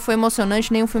filme foi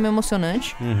emocionante, nenhum filme é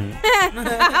emocionante.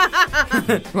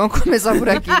 Vamos começar por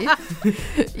aqui.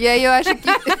 E aí eu acho que...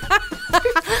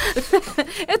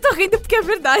 Eu tô rindo porque é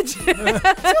verdade. Se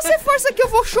você força que eu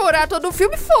vou chorar todo o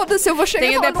filme, foda-se, eu vou chegar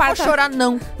e falar, não vou chorar,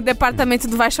 não. O departamento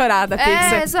do vai chorar da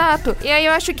Pixar. Exato. E aí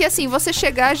eu acho que, assim, você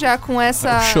chegar já com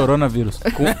essa... Choronavírus.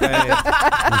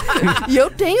 E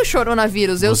eu tenho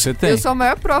choronavírus. Você tem. Eu sou a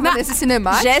maior prova nesse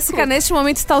cinemático. Jéssica, neste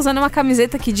momento, está usando uma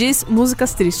camiseta que diz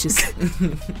músicas tristes.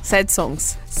 Sad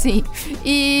songs. Sim.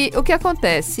 E o que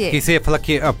acontece é... Que você ia falar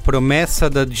que a promessa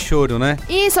de choro, né?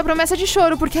 Isso, a promessa de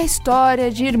choro, porque a história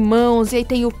de irmãos, e aí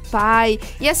tem o pai.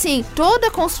 E assim, toda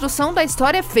a construção da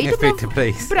história é feita pra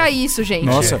isso. Pra isso, gente.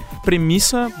 Nossa,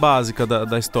 premissa básica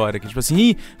da história. Que tipo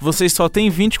assim, vocês só têm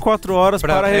 24 horas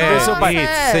para rever seu pai.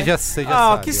 Você já sabe.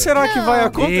 O que será que vai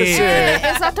acontecer?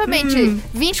 Exatamente.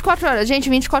 24 horas. Gente,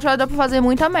 24 horas dá pra fazer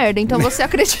muita merda. Então você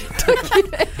acredita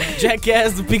que...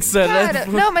 Jackass do Pixar, Cara, né?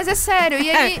 não, mas é sério. E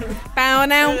aí...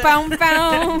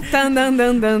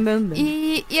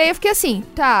 E aí eu fiquei assim,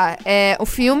 tá, o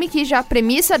filme que já a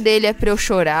premissa dele é pra eu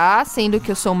chorar, sendo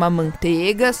que eu sou uma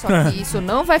manteiga, só que isso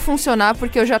não vai funcionar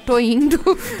porque eu já tô indo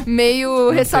meio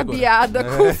ressabiada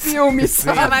com o filme,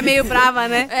 sabe? Ela vai meio brava,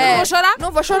 né? Não vou chorar.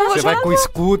 Não vou chorar, Você vai com o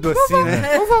escudo assim,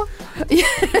 né? Não vou.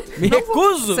 Me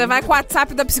recuso. Você vai com o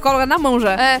WhatsApp da psicóloga na mão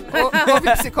já.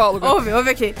 Ouve psicólogo. Ouve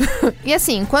aqui. E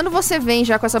assim, quando você vem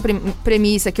já com essa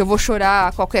premissa que eu vou chorar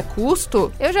a qualquer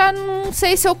custo, eu já não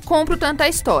sei se eu compro tanta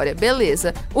história.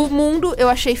 Beleza. O mundo eu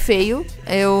achei feio.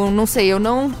 Eu não sei, eu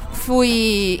não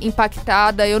fui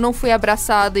impactada, eu não fui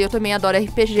abraçada, e eu também adoro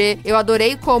RPG. Eu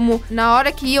adorei como, na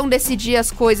hora que iam decidir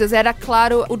as coisas, era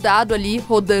claro o dado ali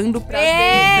rodando pra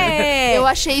dentro. Eu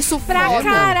achei isso pra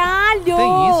caralho!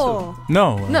 Tem isso?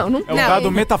 Não. É um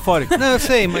dado metafórico. Não, eu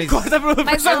sei, mas...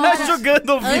 Mas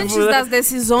jogando ao vivo, antes das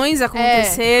decisões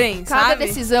acontecerem, cada sabe?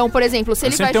 decisão, por exemplo, se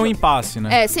ele sempre vai... tem um impasse,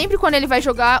 né? Sempre quando ele vai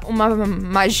jogar uma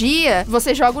magia,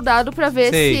 você joga o dado pra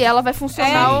ver se ela vai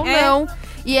funcionar ou não.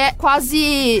 E é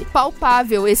quase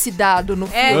palpável esse dado no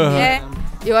filme.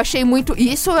 Eu achei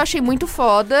muito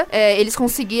foda. Eles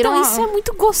conseguiram... Então, isso é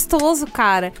muito gostoso,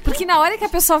 cara. Porque na hora que a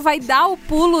pessoa vai dar o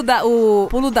pulo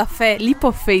da fé, leap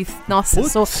of faith. Nossa,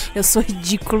 eu sou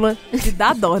ridícula de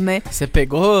dar dó, né? Você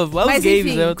pegou os Mas games,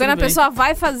 enfim, né? quando a pessoa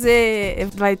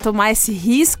vai tomar esse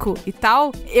risco e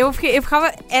tal, eu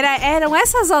ficava... Eram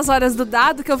essas as horas do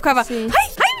dado que eu ficava... Ai,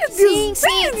 meu Deus!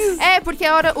 Sim. Porque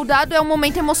o dado é um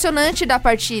momento emocionante da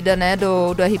partida, né?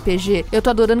 Do RPG. Eu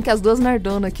tô adorando que as duas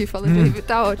nerdonas aqui falando de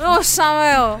RPG. Tá ótimo. Ô,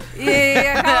 Samuel! E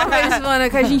aquela vez, mano,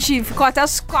 que a gente ficou até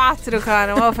os 4,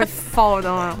 cara. Mano, foi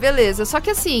foda, mano. Beleza, só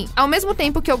que assim, ao mesmo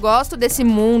tempo que eu gosto desse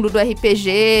mundo do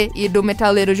RPG e do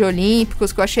Metaleiro de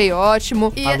Olímpicos, que eu achei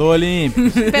ótimo. Alô,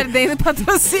 Olímpicos. Perdendo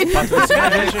patrocínio. Patrocínio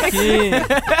a gente aqui.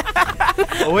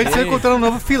 Ou eles estão encontrando um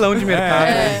novo filão de mercado,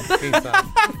 né? Quem sabe?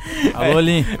 Alô,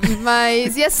 Olímpicos.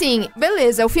 Mas, e assim,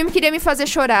 beleza, o filme queria me fazer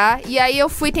chorar, e aí eu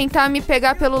fui tentar me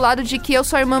pegar pelo lado de que eu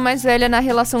sou a irmã mais velha na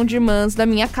relação de irmãs da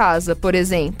minha casa, por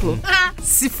exemplo.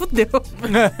 Se fudeu.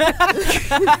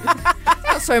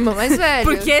 Eu sou a irmã mais velha.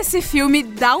 Porque esse filme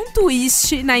dá um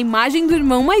twist na imagem do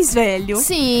irmão mais velho.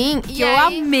 Sim. Que eu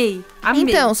amei.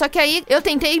 Então, só que aí eu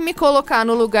tentei me colocar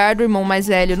no lugar do irmão mais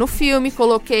velho no filme,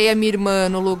 coloquei a minha irmã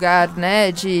no lugar,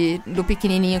 né, do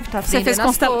pequenininho que tá aprendendo as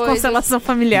coisas. Você fez constelação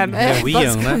familiar, né? O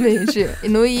Ian, né?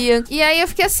 No Ian. E aí eu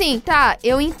fiquei assim, tá,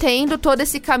 eu entendo todo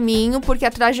esse caminho, porque a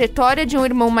trajetória de um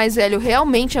irmão mais velho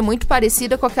realmente é muito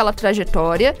parecida com aquela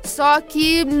trajetória, só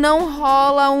que não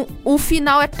rola o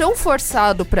final é tão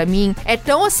forçado pra mim, é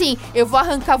tão assim, eu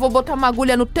vou botar uma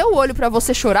agulha no teu olho pra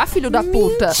você chorar, filho da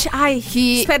puta. Ai,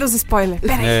 espera os spoiler.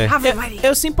 Peraí, Ave Maria.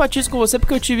 Eu simpatizo com você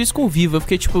porque eu tive isso com o Viva. Eu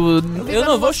fiquei tipo, eu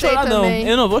não vou chorar, não.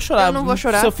 Eu não vou chorar. Eu não vou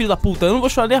chorar. Seu filho da puta, eu não vou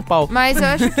chorar nem a pau. Mas eu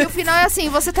acho que o final é assim,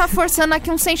 você tá forçando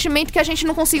aqui um sentimento que a gente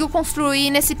não conseguiu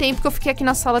construir nesse tempo que eu fiquei aqui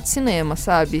na sala de cinema,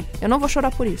 sabe? Eu não vou chorar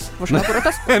por isso. Vou chorar por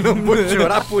outras coisas. Eu não vou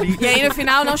chorar por isso. E aí no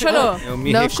final não chorou?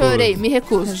 Não chorei, me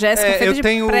recuso. Jéssica fez eu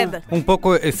tenho preda. um pouco...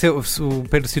 O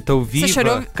Pedro citou o Viva. Você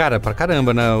chorou? Cara, pra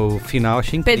caramba, né? O final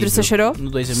achei incrível. Pedro, você chorou? No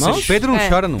Dois Irmãos? Pedro não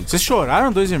chora, não. Vocês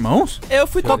choraram, Dois Irmãos? Eu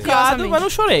fui tocado, mas não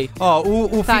chorei. Ó,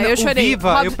 o final, eu chorei. O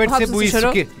Viva, eu percebo Robson, isso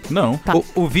chorou? que... Não. Tá.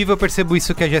 O Viva, eu percebo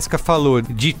isso que a Jéssica falou,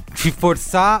 de te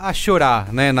forçar a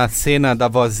chorar, né? Na cena da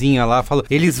vozinha lá, falou,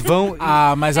 eles vão...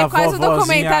 mas é a quase vovozinha... o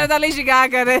documentário da Lady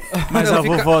Gaga, né? Mas a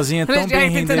vovozinha é tão bem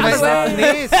renderizada.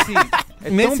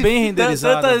 Tão bem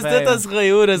renderizada, tantas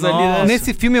ranhuras ali, né?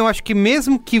 Nesse filme, eu acho que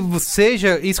mesmo que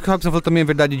seja, isso que o Robson falou também é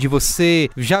verdade, de você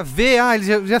já ver, eles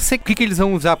já sei o que eles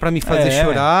vão usar pra me fazer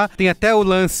chorar. Tem até o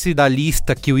lance da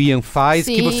lista que o Ian faz,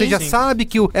 que você já sabe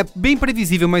que é bem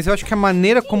previsível, mas eu acho que a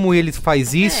maneira como ele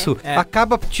faz isso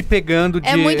acaba te pegando de...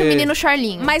 É muito menino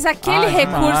Charlinho. Mas aquele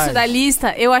recurso da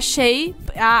lista, eu achei...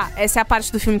 essa é a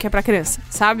parte do filme que é pra criança,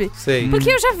 sabe? Sei. Porque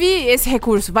eu já vi esse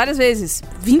recurso várias vezes.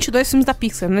 22 filmes da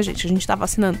Pixar, né, gente? A gente tá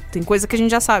vacinando. Tem coisa que a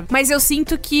gente já sabe. Mas eu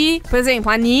sinto que, por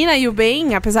exemplo, a Nina e o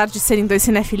Ben, apesar de serem dois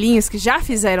cinefilinhos que já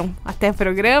fizeram até o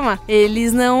programa,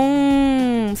 eles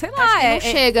não... Sei lá. Não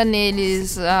chega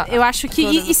neles. Eu acho que...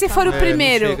 E se for o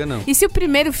primeiro? Não chega, não. E se o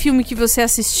primeiro filme que você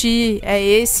assistir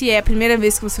é a primeira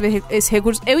vez que você vê esse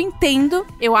recurso? Eu entendo.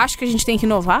 Eu acho que a gente tem que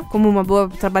inovar, como uma boa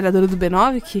trabalhadora do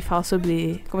B9, que fala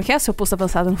sobre... Como é que é? Seu posto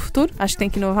avançado no futuro. Acho que tem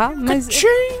que inovar, mas...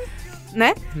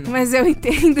 Né? Mas eu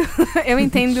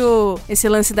entendo esse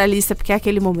lance da lista, porque é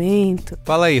aquele momento.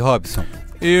 Fala aí, Robson.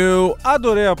 Eu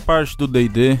adorei a parte do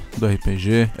D&D, do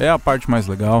RPG. É a parte mais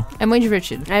legal. É muito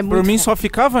divertido. Por mim só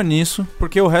ficava nisso,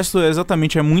 porque o resto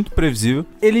exatamente é muito previsível.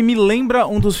 Ele me lembra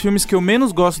um dos filmes que eu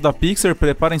menos gosto da Pixar,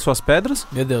 Preparem Suas Pedras.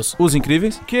 Meu Deus. Os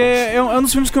Incríveis. Que é um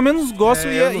dos filmes que eu menos gosto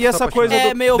e essa coisa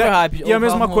É meio overhype. E a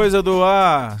mesma coisa do,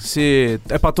 se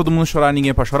é pra todo mundo chorar, ninguém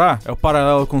é pra chorar. É o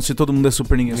paralelo com se todo mundo é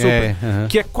super, ninguém é super.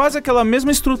 Que é quase aquela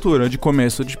mesma estrutura de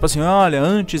começo. Tipo assim, olha,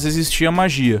 antes existia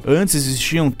magia. Antes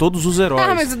existiam todos os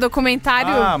heróis. Mas o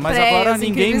documentário mas agora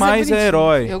ninguém mais é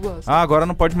herói. Eu gosto. Agora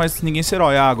não pode mais ninguém ser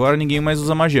herói. Agora ninguém mais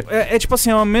usa magia. É tipo assim,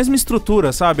 é a mesma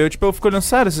estrutura, sabe? Eu fico olhando,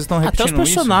 sério, vocês estão repetindo isso? Até os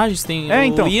personagens têm.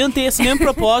 Então. O Ian tem esse mesmo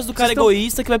propósito do cara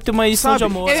egoísta que vai ter uma edição de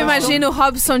amor. Eu imagino o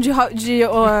Robson de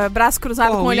braço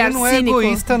cruzado com um olhar não cínico. Não é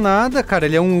egoísta nada, cara.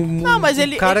 Ele é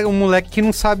um moleque que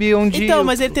não sabe onde... Então,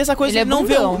 mas ele tem essa coisa de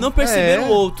não perceber o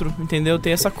outro, entendeu?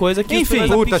 Tem essa coisa que... Enfim,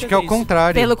 acho que é o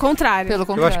contrário. Pelo contrário.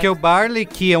 Eu acho que é o Barley,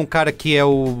 que é um cara que é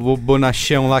o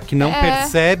bonachão lá, que não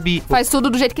percebe... Faz tudo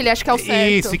do jeito que ele acha que é o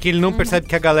certo. Isso, e que ele não percebe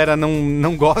que a galera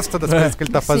não gosta das coisas que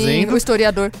ele tá fazendo. Sim, o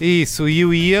historiador. Isso, e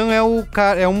o Ian é o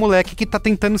cara, é um moleque que tá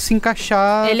tentando se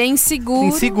encaixar... Ele é inseguro.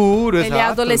 Inseguro, Ele é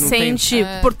adolescente,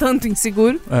 portanto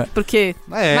inseguro. Porque...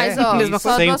 Mas, ó,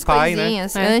 só duas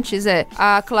coisinhas. Antes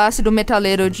a classe do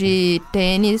metaleiro de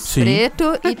tênis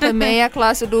preto e também a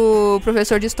classe do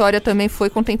professor de história também foi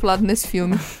contemplado nesse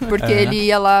filme. Porque ele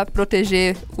ia lá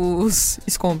proteger os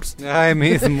escombros. É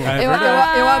mesmo?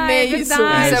 Eu amei isso. Isso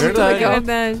é muito legal.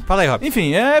 Fala aí, Rob.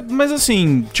 Enfim, mas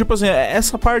assim, tipo assim,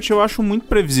 essa parte eu acho muito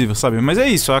previsível, sabe? Mas é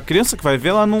isso, a criança que vai ver,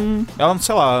 ela não,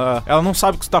 sei lá, ela não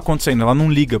sabe o que está acontecendo, ela não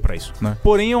liga pra isso, né?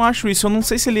 Porém, eu acho isso, eu não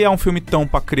sei se ele é um filme tão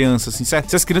pra criança, assim, se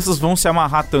as crianças vão se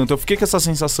amarrar tanto. Eu fiquei com essa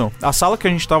sensação. A sala que a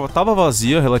gente tava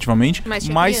vazia, relativamente,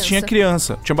 mas tinha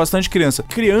criança. Tinha bastante criança.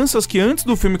 Crianças que antes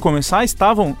do filme começar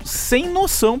estavam sem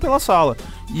noção pela sala.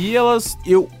 E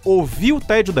eu ouvi o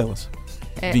tédio delas.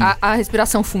 A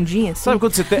respiração fundinha, assim. Sabe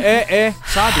quando você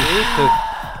sabe?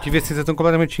 Eita, tive a sensação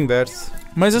completamente inversa.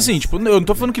 Mas assim, tipo, eu não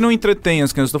tô falando que não entretém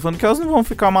as crianças, tô falando que elas não vão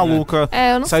ficar malucas,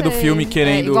 sair do filme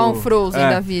querendo... igual um Frozen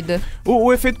da vida.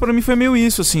 O efeito pra mim foi meio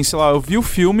isso, assim, sei lá, eu vi o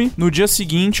filme, no dia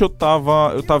seguinte eu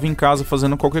tava em casa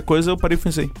fazendo qualquer coisa, eu parei e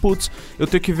pensei, putz, eu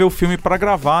tenho que ver o filme pra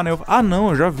gravar, né? Não,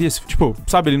 eu já vi esse, tipo,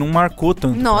 sabe, ele não marcou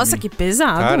tanto. Nossa, que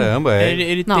pesado. Caramba,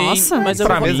 Ele Nossa. tem, mas eu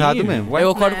pesado mesmo.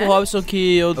 Eu concordo com o Robson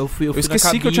que eu fui eu na esqueci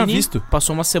cabine, que eu tinha visto.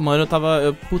 Passou uma semana,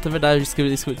 puta, é verdade, tem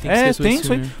que escrever tem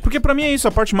isso aí. Porque pra mim é isso,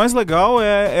 a parte mais legal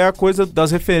é a coisa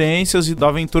das referências e da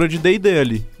aventura de D&D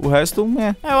ali. O resto,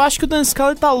 eu acho que o Dan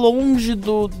Scully tá longe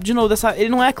de novo, ele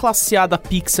não é classe A da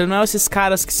Pixar, não é esses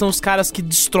caras que são os caras que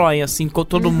destroem, assim, com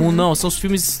todo mundo, não. São os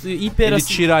filmes hiper... Ele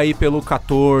tira aí pelo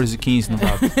 14, 15, não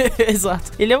dá.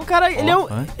 Exato. Ele é um cara...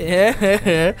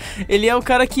 Ele é um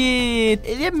cara que...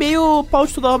 Ele é meio pau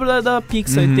de toda a obra da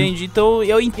Pixar, entende? Então,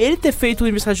 ele ter feito o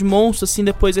Universidade de Monstros, assim,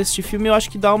 depois desse filme, eu acho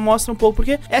que mostra um pouco,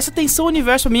 porque essa tensão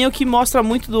universo, pra mim, é o que mostra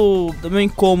muito do meu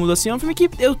incômodo, assim. É um filme que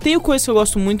eu tenho coisas que eu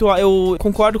gosto muito, eu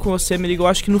concordo com você, Merigo, eu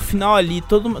acho que no final ali,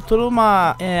 toda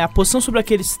uma a posição sobre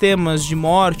aqueles temas de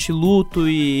morte, luto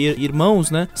e irmãos,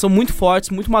 né, são muito fortes,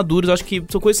 muito maduros, eu acho que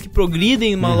são coisas que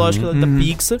progridem uma lógica da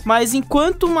Pixar, mas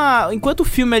enquanto o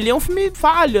filme ali é um filme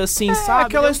falho, assim, sabe?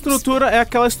 Aquela estrutura...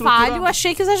 Falho, eu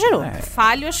achei que exagerou.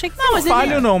 Falho, eu achei que... Não, mas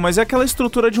falho não, mas é aquela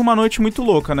estrutura de Uma Noite Muito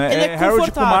Louca, né? Ele é Harold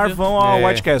e Kumar vão ao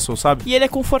White Castle, sabe? E ele é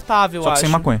confortável, Só que sem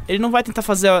maconha. Ele não vai tentar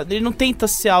fazer... Ele não tenta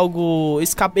ser algo...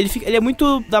 Ele é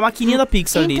muito da maquininha da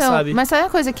Pixar ali, sabe? Mas sabe uma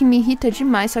coisa que me irrita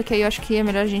demais, só que aí eu acho que é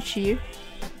melhor a gente ir...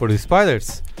 Por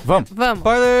spoilers? Vamos.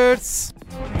 Spoilers!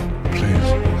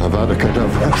 Please, Avada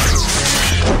Kedavra.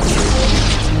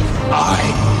 I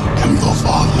am the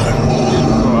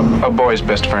father. A boy's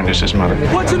best friend is his mother.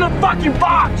 What's in the fucking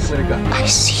box? I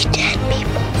see dead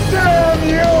people. Damn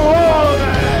you all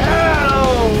to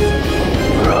hell!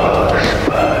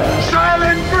 Rosebud.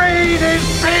 Silent breed is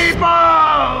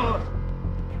people!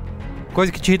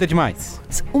 Coisa que te irrita demais.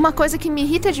 Uma coisa que me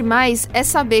irrita demais é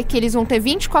saber que eles vão ter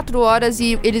 24 horas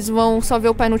e eles vão só ver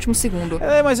o pai no último segundo.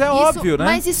 Mas é óbvio, né?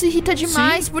 Mas isso irrita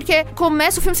demais, porque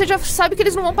começa o filme, você já sabe que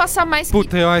eles não vão passar mais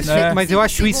Puta, mas eu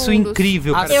acho isso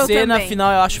incrível, cara. A cena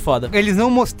final eu acho foda. Eles não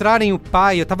mostrarem o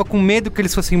pai, eu tava com medo que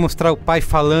eles fossem mostrar o pai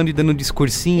falando e dando um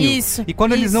discursinho. Isso. E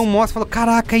quando eles não mostram, eu falo,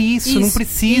 caraca, isso não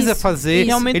precisa fazer.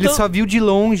 Ele só viu de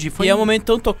longe. E é um momento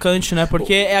tão tocante, né?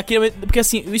 Porque é aquele momento... Porque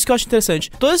assim, isso que eu acho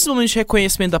interessante. Todos esses momentos de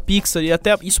reconhecimento da Pixar, e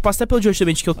até isso passa até pelo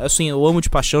Divertidamente, que eu amo de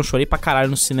paixão, chorei pra caralho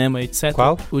no cinema, etc.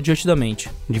 Qual? O Divertidamente.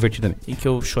 Em que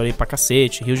eu chorei pra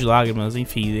cacete, rio de lágrimas,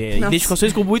 enfim,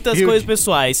 identificações com muitas coisas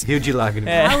pessoais. Rio de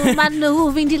lágrimas. Uma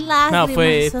nuvem de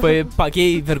lágrimas. Não,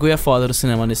 paguei vergonha foda no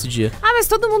cinema nesse dia. Mas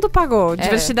todo mundo pagou.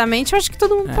 Divertidamente, eu acho que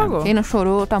todo mundo pagou. Quem não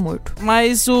chorou, tá morto.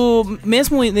 Mas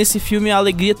mesmo nesse filme, a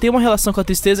alegria tem uma relação com a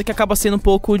tristeza que acaba sendo um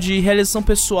pouco de realização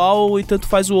pessoal e tanto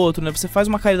faz o outro, né? Você faz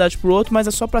uma caridade pro outro, mas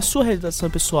é só pra sua realização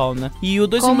pessoal, né? E o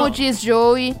Como diz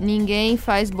Joey, ninguém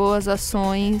faz boas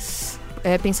ações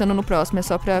pensando no próximo, é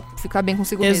só pra ficar bem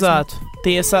consigo mesmo. Exato.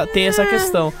 Tem essa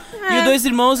questão. E os dois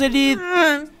irmãos, ele...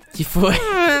 Que foi?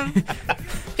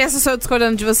 Que essa sou eu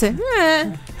discordando de você?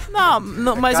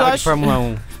 Não, mas eu acho... Fórmula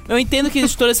 1. Eu entendo que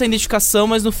existe toda essa identificação,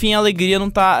 mas no fim a alegria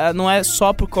não é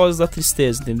só por causa da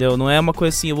tristeza, entendeu? Não é uma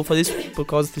coisa assim, eu vou fazer isso por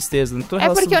causa da tristeza. Não tô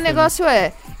porque o negócio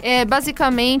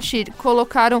basicamente,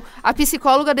 colocaram... A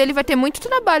psicóloga dele vai ter muito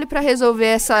trabalho pra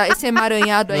resolver esse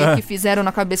emaranhado aí que fizeram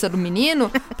na cabeça do menino,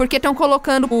 porque estão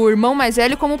colocando o irmão mais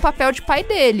velho como o papel de pai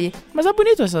dele. Mas é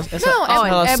bonito essa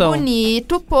relação. É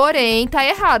bonito, porém tá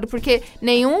errado, porque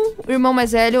nenhum irmão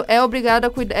mais velho é obrigado a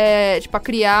cuidar, a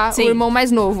criar o irmão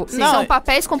mais novo. São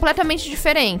papéis completamente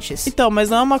diferentes. Então, mas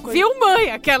não é uma coisa... Viu,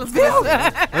 mãe? Aquelas... Viu?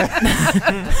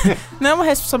 Não é uma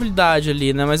responsabilidade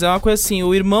ali, né? Mas é uma coisa assim,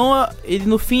 o irmão, ele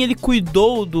no fim, ele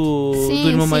cuidou do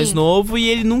irmão mais novo e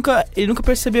ele nunca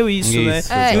percebeu isso, né?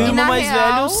 E o irmão mais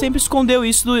velho sempre escondeu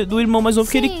isso do irmão mais novo,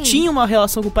 porque ele tinha uma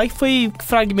relação com o pai que foi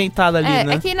fragmentada ali,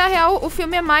 né? É que, na real, o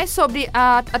filme é mais sobre...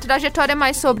 A trajetória é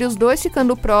mais sobre os dois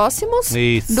ficando próximos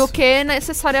do que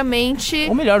necessariamente...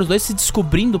 Ou melhor, os dois se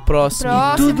descobrindo próximos.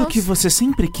 E tudo que você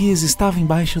sempre quis estava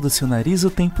embaixo do seu nariz o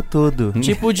tempo todo.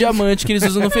 Tipo o diamante que eles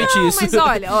usam no feitiço. Mas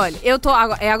olha, eu tô...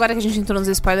 agora que a gente entrou nos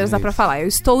spoilers, dá pra falar. Eu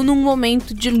estou num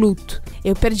momento de luto.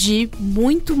 Eu perdi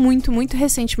muito, muito, muito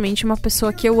recentemente uma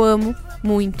pessoa que eu amo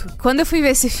muito. Quando eu fui ver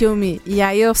esse filme e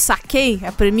aí eu saquei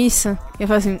a premissa, eu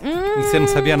falei assim... E você não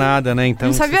sabia nada, né? Então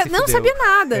não sabia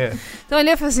nada. Então eu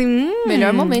olhei e falei assim...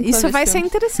 Melhor momento. Isso vai ser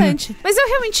interessante. Mas eu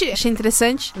realmente achei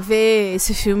interessante ver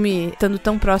esse filme estando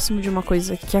tão próximo de uma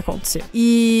coisa que aconteceu.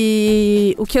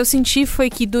 E o que eu senti foi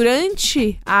que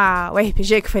durante o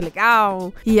RPG, que foi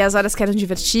legal, e as horas que eram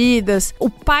divertidas, o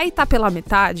pai tá pela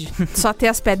metade, só ter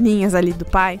as perninhas ali do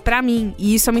pai, pra mim,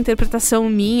 e isso é uma interpretação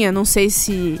minha, não sei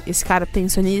se esse cara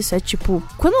pensou nisso, é tipo,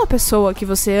 quando uma pessoa que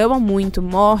você ama muito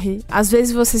morre, às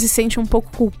vezes você se sente um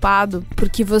pouco culpado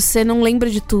porque você não lembra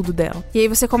de tudo dela. E aí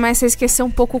você começa a esquecer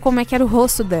um pouco como é que era o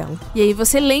rosto dela. E aí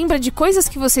você lembra de coisas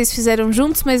que vocês fizeram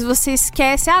juntos, mas você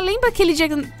esquece, lembra aquele dia...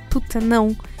 Puta,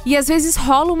 não. E às vezes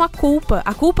rola uma culpa.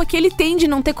 A culpa que ele tem de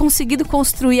não ter conseguido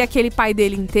construir aquele pai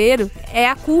dele inteiro é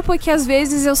a culpa que às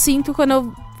vezes eu sinto quando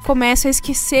eu começo a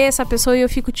esquecer essa pessoa e eu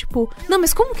fico tipo... Não,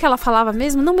 mas como que ela falava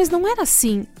mesmo? Não, mas não era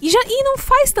assim. E não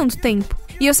faz tanto tempo.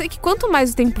 E eu sei que quanto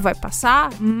mais o tempo vai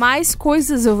passar, mais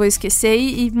coisas eu vou esquecer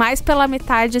e mais pela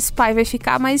metade esse pai vai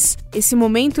ficar. Mas esse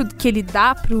momento que ele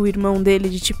dá pro irmão dele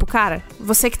de tipo, cara,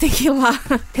 você que tem que ir lá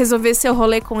resolver seu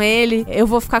rolê com ele, eu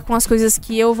vou ficar com as coisas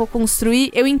que eu vou construir.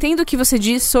 Eu entendo o que você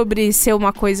diz sobre ser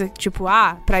uma coisa tipo,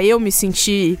 pra eu me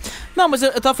sentir... Não, mas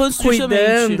eu tava falando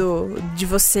cuidando de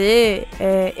você.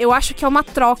 Eu acho que é uma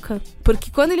troca.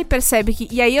 Porque quando ele percebe que...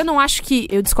 E aí eu não acho que...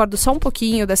 Eu discordo só um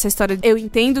pouquinho dessa história. Eu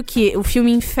entendo que o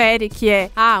filme infere que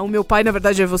o meu pai na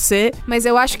verdade é você. Mas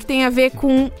eu acho que tem a ver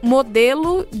com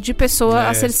modelo de pessoa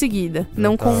a ser seguida.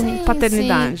 Não com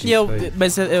paternidade. Sim.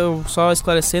 Mas eu só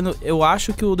esclarecendo, eu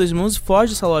acho que o Dois Irmãos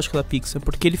foge dessa lógica da Pixar.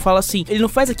 Porque ele fala assim... Ele não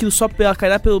faz aquilo só pela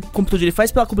caridade pelo computador. Ele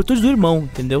faz pela cobertura do irmão,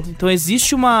 entendeu? Então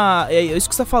existe uma... É isso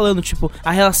que você tá falando. Tipo, a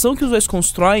relação que os dois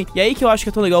constroem. E aí que eu acho que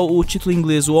é tão legal o título em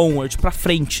inglês, o Onward, pra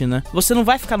frente, né? Você não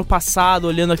vai ficar no passado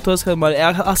olhando todas as memórias. É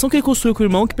a relação que ele construiu com o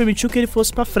irmão que permitiu que ele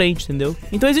fosse pra frente, entendeu?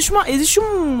 Então existe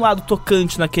um lado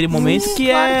tocante naquele momento que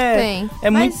claro que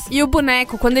tem. Muito... E o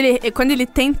boneco, quando ele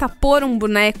tenta pôr um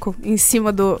boneco em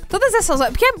cima do... Todas essas...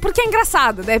 Porque é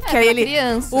engraçado, né? Porque aí ele...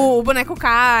 Criança. O boneco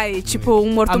cai, tipo,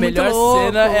 um morto muito louco. A melhor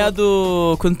cena é a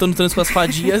do... Quando estão lutando com as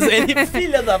fadinhas, ele...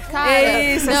 Filha da...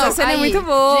 Isso, essa cena é muito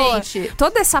boa. Gente,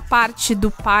 toda essa parte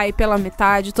do pai pela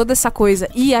metade, toda essa coisa,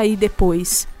 e aí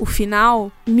depois, o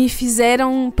final, me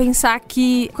fizeram pensar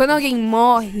que quando alguém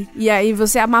morre, e aí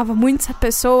você amava muito essa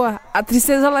pessoa, a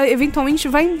tristeza, ela eventualmente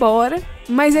vai embora,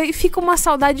 Mas aí fica uma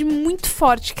saudade muito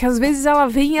forte, que às vezes ela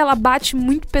vem e ela bate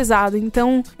muito pesado.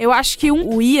 Então, eu acho que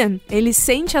o Ian, ele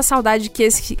sente a saudade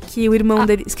que o irmão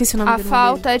dele... Esqueci o nome dele. A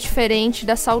falta é diferente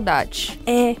da saudade.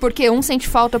 Porque um sente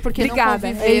falta porque não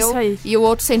conviveu. É isso aí. E o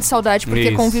outro sente saudade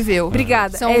porque conviveu.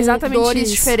 Obrigada. São exatamente dores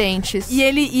isso. diferentes. E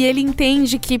ele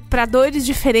entende que pra dores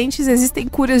diferentes existem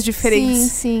curas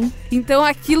diferentes. Sim. Então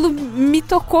aquilo me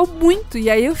tocou muito. E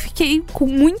aí eu fiquei com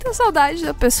muita saudade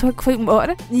da pessoa que foi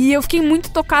embora. E eu fiquei muito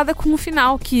tocada com o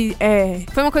final, que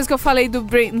foi uma coisa que eu falei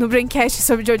no Braincast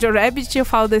sobre Jojo Rabbit, eu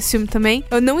falo desse filme também.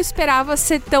 Eu não esperava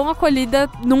ser tão acolhida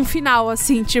num final,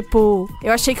 assim, tipo...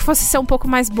 Eu achei que fosse ser um pouco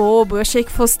mais bobo, eu achei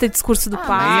que fosse ter discurso do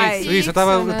pai. Isso, eu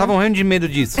tava morrendo de medo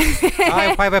disso.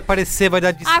 O pai vai aparecer, vai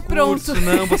dar discurso. Pronto.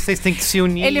 Não, vocês têm que se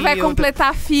unir. Ele vai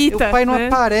completar a fita. O pai não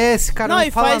aparece, cara,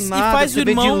 não fala nada, você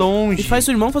vê de longe. E faz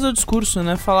o irmão fazer o discurso,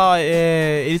 né? Falar,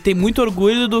 ele tem muito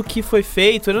orgulho do que foi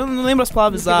feito. Eu não lembro as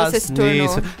palavras exatas.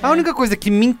 Isso. A única coisa que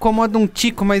me incomoda um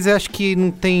tico, mas eu acho que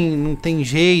não tem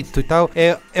jeito e tal,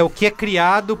 é o que é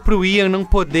criado pro Ian não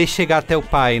poder chegar até o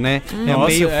pai, né? Nossa,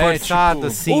 meio forçado, tipo,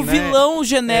 assim, o vilão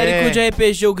genérico de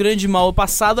RPG, o grande mal, o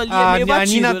passado ali é meio batido, a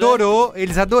Nina adorou,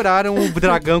 eles adoraram o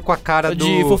dragão com a cara do...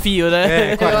 De fofinho,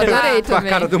 né? Eu adorei também. Com a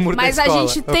cara do muro mas da escola.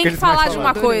 Mas a gente tem que falar de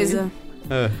uma coisa.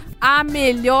 A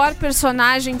melhor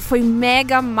personagem foi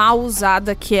mega mal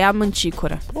usada, que é a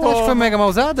Mantícora. Você acha que foi mega mal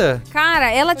usada? Cara,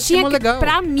 ela tinha que,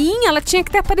 pra mim, ela tinha que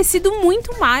ter aparecido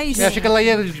muito mais. Eu achei que ela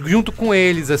ia junto com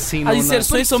eles, assim. As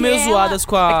inserções são meio zoadas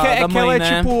com a da mãe, ela né?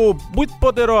 É, tipo, muito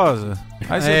poderosa.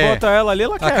 Aí você bota ela ali,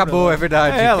 ela quebra. Acabou, é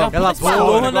verdade. Ela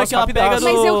voa, né, que ela pega do...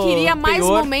 Mas eu queria mais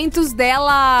momentos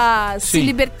dela se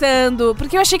libertando.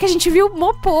 Porque eu achei que a gente viu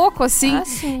mó pouco, assim.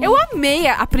 Eu amei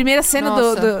a primeira cena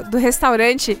do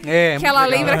restaurante. Que ela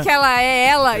lembra que ela é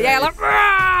ela. E aí ela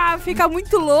fica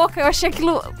muito louca. Eu achei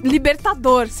aquilo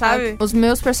libertador, sabe? Os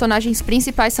meus personagens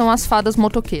principais são as fadas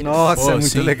motoqueiras. Nossa, é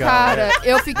muito legal. Cara,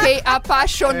 eu fiquei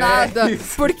apaixonada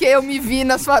porque eu me vi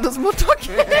nas fadas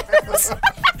motoqueiras.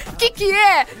 Que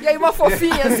é? E aí uma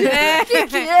fofinha assim,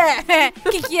 que é?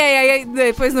 Que é? E aí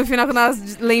depois no final, quando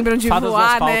elas lembram de fadas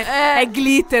voar, né? É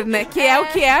glitter, né? Que é o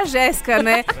que é a Jéssica,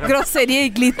 né? Grosseria e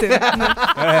glitter. Né?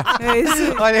 É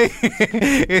isso. Olha aí,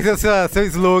 esse é o seu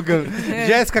slogan.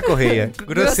 Jéssica Correia,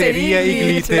 grosseria e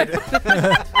glitter.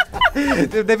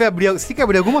 Você tem que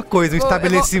abrir alguma coisa, um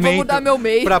estabelecimento. Vou mudar meu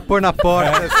meio pra pôr na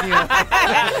porta, assim,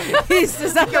 ó. Isso,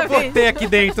 exatamente. O que eu botei aqui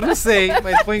dentro? Não sei,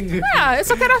 mas põe... eu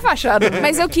só quero a fachada.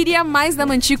 Mas eu queria mais da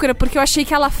Mantícora, porque eu achei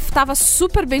que ela tava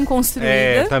super bem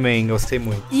construída. Também, gostei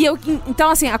muito. Então,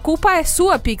 assim, a culpa é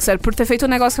sua, Pixar, por ter feito um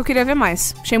negócio que eu queria ver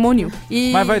mais. Shame on you.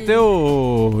 Mas vai ter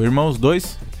o Irmãos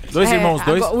 2? Dois irmãos,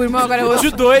 dois? O irmão agora é outro.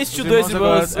 Tio dois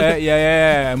irmãos. E aí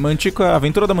é Mantico, a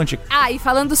aventura da Mantico. E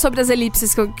falando sobre as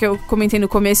elipses que eu comentei no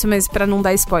começo, mas pra não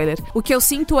dar spoiler. O que eu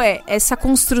sinto é essa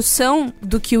construção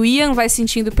do que o Ian vai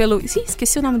sentindo pelo... Ih,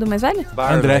 esqueci o nome do mais velho?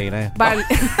 Barley, André. Né? Barley.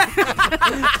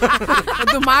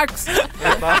 Do Marcos.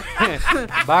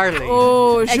 Barley.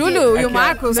 O Júlio e o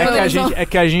Marcos. É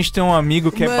que a gente tem um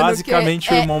amigo que é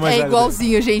basicamente o irmão mais velho. É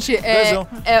igualzinho, gente.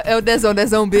 É o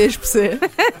Dezão. Beijo pra você.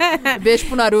 Beijo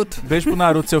pro Naruto. Beijo pro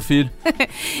Naruto, seu filho.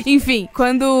 Enfim,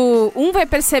 quando um vai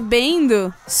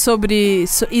percebendo sobre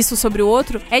isso sobre o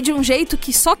outro, é de um jeito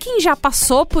que só quem já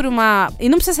passou por uma... E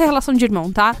não precisa ser relação de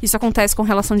irmão, tá? Isso acontece com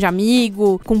relação de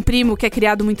amigo, com um primo que é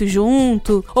criado muito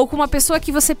junto, ou com uma pessoa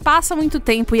que você passa muito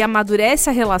tempo e amadurece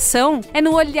a relação, é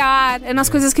no olhar, é nas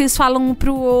coisas que eles falam um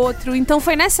pro outro. Então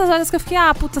foi nessas horas que eu fiquei,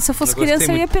 se eu fosse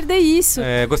criança eu ia perder isso.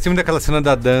 Gostei muito daquela cena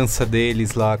da dança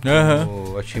deles lá.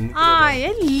 Achei muito legal.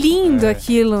 É lindo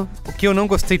aquilo. O que eu não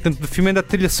gostei tanto do filme é da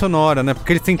trilha sonora, né?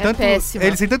 Porque eles têm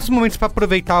eles têm tantos momentos pra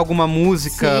aproveitar alguma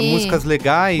música, músicas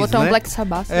legais, botar né? um Black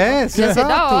Sabbath. Ia ser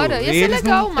da hora, ia ser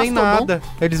legal, não tem nada.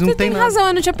 Eles não têm nada. Você tem razão,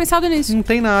 eu não tinha pensado nisso. Não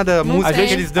tem nada. Música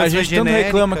que eles dançam a gente tanto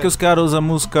reclama que os caras usam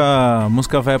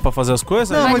música velha pra fazer as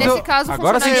coisas. Não, mas nesse caso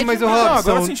agora sim, mas o Robson,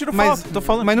 agora sentiram falta, tô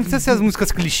falando. Mas não precisa ser as músicas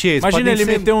clichês. Imagina ele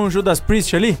meter um Judas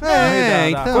Priest ali.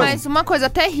 Então. Mas uma coisa,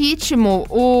 até ritmo,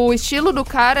 o estilo do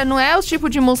cara não é o tipo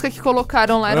de música que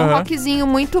colocaram lá, era um rockzinho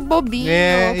muito bobinho.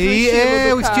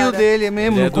 O estilo dele é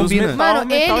mesmo, não combina. Mano,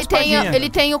 ele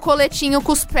tem o coletinho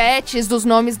com os patches dos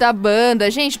nomes da banda.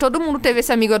 Gente, todo mundo teve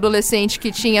esse amigo adolescente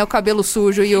que tinha o cabelo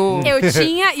sujo e o... Eu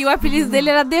tinha, e o apelido dele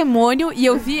era Demônio, e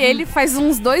eu vi ele faz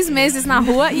uns 2 meses na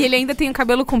rua, e ele ainda tem o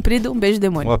cabelo comprido. Um beijo,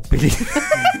 Demônio. O apelido...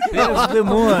 Beijo,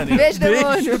 demônio. Beijo,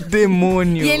 demônio. Beijo,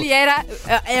 demônio. E ele era...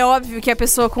 É óbvio que a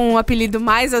pessoa com um apelido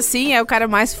mais assim é o cara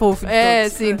mais fofo de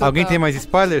todos. Sim. Alguém tem mais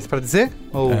spoilers pra dizer?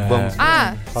 Ou vamos?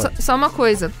 Só uma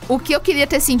coisa. O que eu queria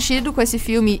ter sentido com esse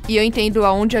filme, e eu entendo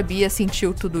aonde a Bia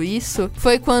sentiu tudo isso,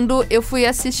 foi quando eu fui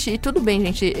assistir... Tudo bem,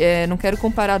 gente, não quero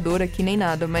comparar dor aqui nem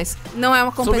nada, mas... Não é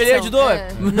uma competição. Sommelier de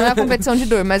dor. Não é competição de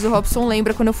dor, mas o Robson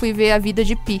lembra quando eu fui ver A Vida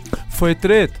de Pi. Foi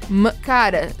treta?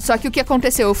 Cara, só que o que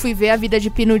aconteceu? Eu fui ver A Vida de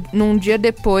Pi num dia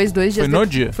depois, 2 dias depois. Foi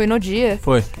no dia? Foi no dia.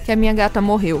 Foi. Que a minha gata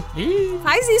morreu.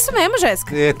 Faz isso mesmo,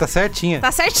 Jéssica. Tá certinha.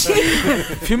 Tá certinho.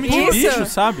 Filme de bicho,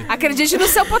 sabe? Acredite no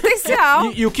seu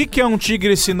potencial. E o que é um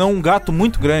tigre se não um gato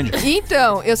muito grande?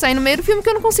 Então, eu saí no meio do filme que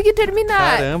eu não consegui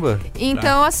terminar. Caramba.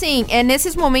 Então, assim, é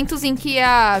nesses momentos em que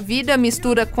a vida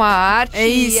mistura com a arte.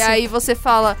 E aí você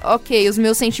fala, ok, os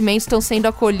meus sentimentos estão sendo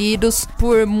acolhidos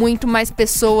por muito mais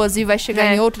pessoas e vai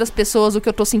chegar em outras pessoas o que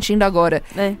eu tô sentindo agora.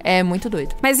 É muito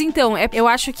doido. Mas então, eu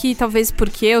acho que talvez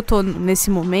porque eu tô nesse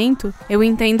momento, eu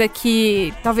entenda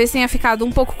que talvez tenha ficado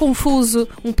um pouco confuso,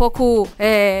 um pouco,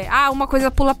 uma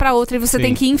coisa pula pra outra e você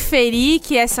tem que inferir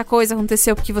que essa coisa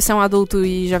aconteceu porque você é um adulto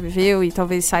e já viveu e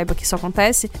talvez saiba que isso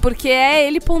acontece, porque é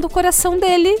ele pondo o coração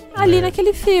dele ali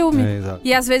naquele filme. Exato.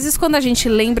 E às vezes quando a gente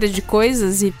lembra de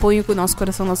coisas e põe o nosso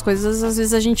coração nas coisas, às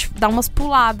vezes a gente dá umas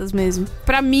puladas mesmo.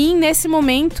 Pra mim, nesse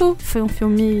momento, foi um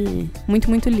filme muito,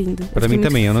 muito lindo. Pra mim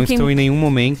também, eu não estou em nenhum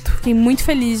momento. Fiquei muito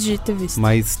feliz de ter visto.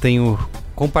 Mas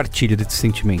compartilho desse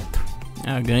sentimento.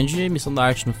 É a grande missão da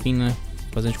arte no fim, né?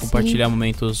 Fazer a gente compartilhar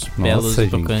momentos belos e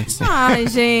tocantes. Ai,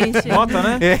 gente. Nota,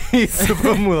 né? É isso,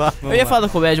 vamos lá. Eu ia falar da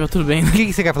comédia, mas tudo bem. O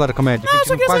que você quer falar da comédia? Não,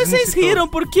 só queria saber se vocês riram,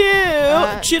 porque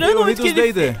tirando o momento que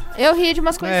ele... Eu ri de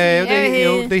umas coisinhas.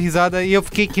 Eu dei risada e eu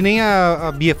fiquei que nem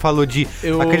a Bia falou de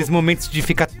aqueles momentos de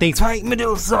ficar tenso. Ai, meu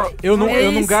Deus. Eu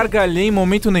não gargalhei em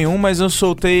momento nenhum, mas eu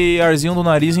soltei arzinho do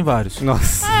nariz em vários.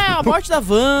 Nossa. A morte da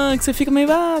van, que você fica meio,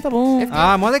 tá bom.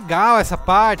 Mó legal essa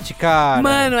parte, cara.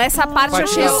 Mano, essa parte eu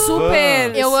achei super...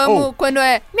 Eu amo quando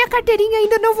minha carteirinha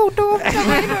ainda não voltou.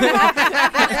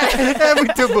 É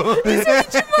muito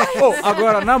bom.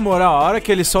 Agora, na moral, a hora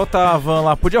que ele solta a van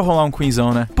lá, podia rolar um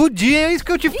queenzão, né? Podia, é isso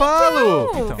que eu te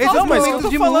falo. Não, mas eu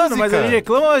tô falando, mas a gente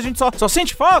reclama, a gente só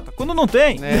sente falta quando não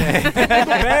tem.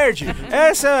 Quando perde.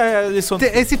 Essa é a lição.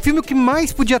 Esse filme o que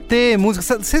mais podia ter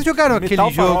música. Vocês jogaram Metal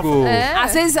aquele jogo?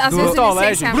 Às vezes Brutal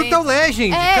Legend. Brutal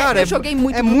Legend, cara. Eu joguei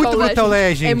muito Brutal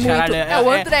Legend. É muito. Caralho, é o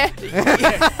André.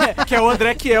 Que é o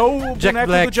André, que é o Jack boneco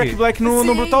Black. do Jack Black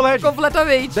no Brutal Legend.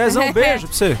 Completamente. Dezão, beijo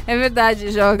pra você. É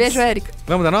verdade, jogos. Beijo, Érica.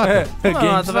 Vamos dar nota?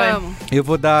 Vamos. Eu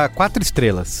vou dar 4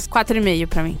 estrelas. 4,5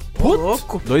 pra mim.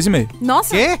 Louco. 2,5.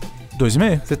 Nossa. Quê?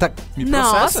 2,5. Você tá... Me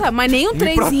processa? Nossa, mas nem um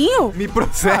 3zinho? Me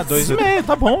processa. 2,5,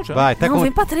 tá bom já. Vai, tá Não, com...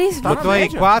 vem pra 3. Botou aí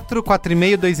 4,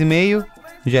 4,5, 2,5.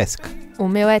 Jéssica. O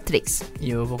meu é 3.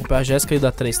 E eu vou comprar a Jéssica e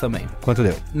dar 3 também. Quanto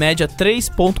deu? Média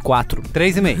 3,4.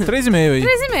 3,5. 3,5 aí.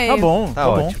 3,5. Tá bom, Tá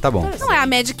ótimo, tá bom. Não é a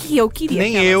média que eu queria.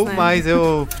 Nem aquelas, eu, né? mas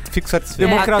eu fico satisfeito.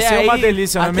 Democracia é uma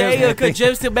delícia, não é até mesmo? aí, o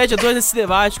James tem média 2 nesse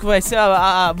cinemático, vai ser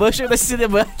a Buster desse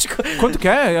cinemático. Quanto que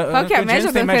é? Qual que é a média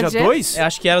do tem média Uncut Gems? 2? Eu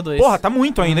acho que era 2. Porra, tá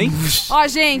muito ainda, hein? Ó,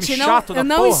 gente, Chato eu da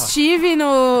não porra. estive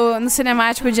no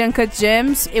cinemático de Uncut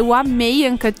Gems. Eu amei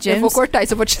Uncut Gems. Eu vou cortar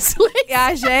isso, eu vou te silenciar. E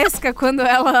a Jéssica, quando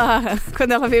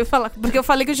ela veio falar... Porque eu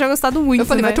falei que eu tinha gostado muito, Eu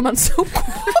falei, né? vai tomar no seu cu.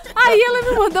 Aí ela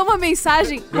me mandou uma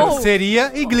mensagem... Grosseria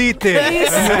e glitter.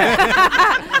 Isso.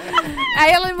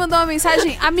 Aí ela me mandou uma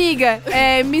mensagem, amiga,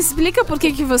 me explica por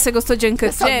que você gostou de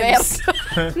Uncut Gems.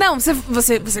 Não,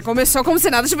 você começou como se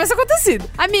nada tivesse acontecido.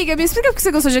 Amiga, me explica por que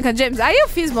você gostou de Uncut Gems. Aí eu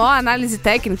fiz uma análise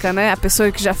técnica, né? A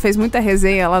pessoa que já fez muita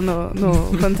resenha lá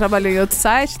quando trabalhou em outro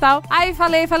site e tal. Aí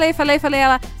falei,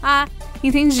 ela,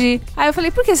 entendi. Aí eu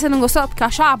falei, por que você não gostou? Porque eu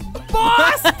achei uma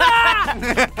bosta!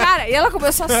 Cara, e ela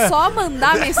começou a só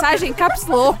mandar mensagem em caps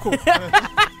louco.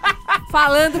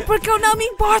 Falando, porque eu não me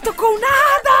importo com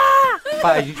nada!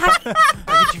 Pai,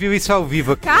 a gente viu isso ao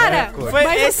vivo aqui. Cara, Foi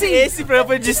mas esse programa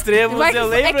foi de extremos, eu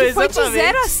lembro que foi exatamente. de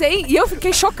 0 a 100 e eu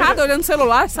fiquei chocada olhando o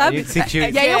celular, sabe? A gente sentiu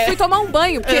E aí eu fui tomar um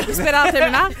banho, porque esperar ela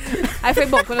terminar. Aí foi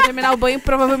bom, quando eu terminar o banho,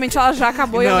 provavelmente ela já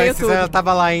acabou e eu Não, leio tudo. ela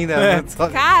tava lá ainda.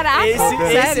 Caraca,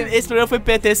 sério? Esse programa foi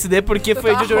PTSD porque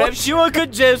foi Jojo Rabbit tinha um Uncut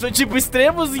Gems, foi tipo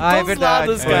extremos em todos os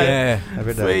lados, cara. É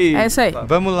verdade. Foi... É isso aí.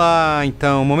 Vamos lá,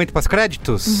 então, momento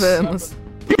pós-créditos? Vamos.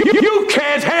 You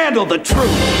can't handle the truth.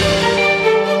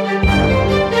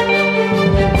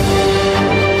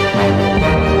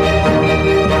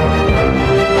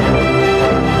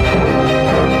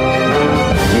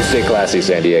 You stay classy,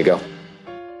 San Diego.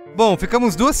 Bom,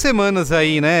 ficamos 2 semanas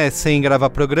aí, né, sem gravar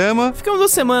programa. Ficamos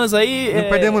 2 semanas aí. Não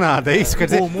perdemos nada, é isso? Quer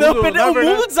dizer, o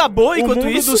mundo desabou enquanto isso.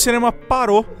 O mundo do cinema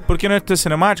parou, porque não ia ter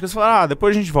cinemática. Você fala,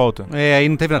 depois a gente volta. Aí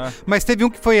não teve nada. Mas teve um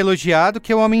que foi elogiado,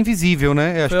 que é o Homem Invisível,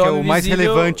 né? Eu acho que é o mais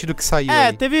relevante do que saiu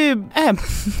aí. Teve,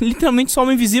 literalmente só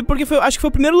Homem Invisível, porque acho que foi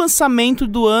o primeiro lançamento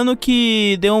do ano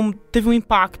que teve um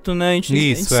impacto, né? A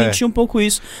gente sentiu um pouco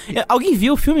isso. Alguém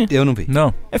viu o filme? Eu não vi.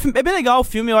 Não. É bem legal o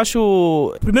filme, eu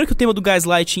acho... Primeiro que o tema do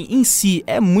gaslighting em si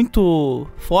é muito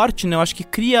forte, né? Eu acho que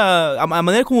cria... A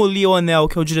maneira como o Lionel,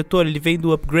 que é o diretor, ele vem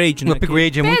do Upgrade, né? O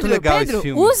Upgrade é muito legal esse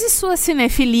filme. Use sua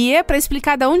cinefilia pra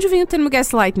explicar de onde vem o termo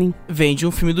gaslighting. Vem de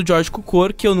um filme do George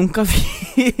Cukor que eu nunca vi.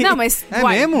 Não, mas... É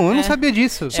mesmo? Eu não sabia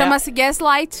disso. Chama-se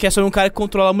Gaslight. Que é sobre um cara que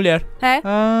controla a mulher.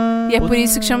 E é por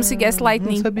isso que chama-se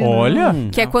gaslighting. Não sabia. Olha.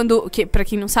 Que é quando... pra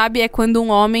quem não sabe, é quando um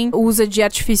homem usa de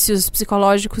artifícios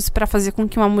psicológicos pra fazer com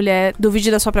que uma mulher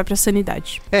duvide da sua própria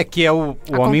sanidade. Que é o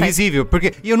Homem Invisível.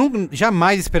 Porque eu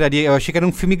jamais esperaria... Eu achei que era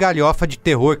um filme galhofa de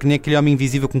terror, que nem aquele Homem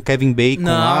Invisível com Kevin Bacon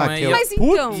lá. Mas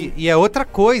então... E é outra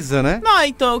coisa, né? Não,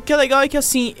 então, o que é legal é que,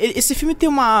 assim, esse filme tem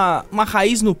uma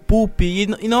raiz no pulp, e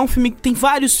não é um filme... Tem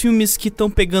vários filmes que estão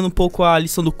pegando um pouco a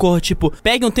lição do Corra, tipo,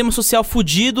 pega um tema social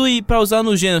fudido e pra usar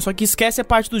no gênero, só que esquece a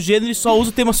parte do gênero e só usa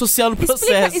o tema social no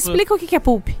processo. Explica o que é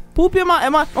pulp. Pulp é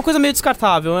uma coisa meio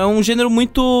descartável, é um gênero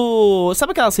muito...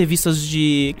 Sabe aquelas revistas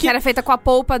de... Que era feita com a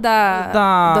polpa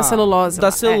da celulose.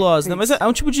 Da celulose, né? Mas é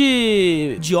um tipo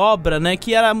de obra, né,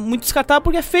 que era muito descartável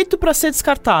porque é feito pra ser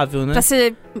descartável, né? Pra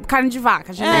ser carne de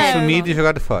vaca, gente. Consumido e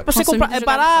jogado fora. Você compra, é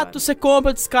barato, você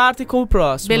compra, descarta e compra o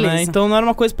próximo, beleza, né? Então não era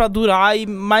uma coisa pra durar,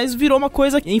 mas virou uma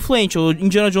coisa influente. O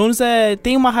Indiana Jones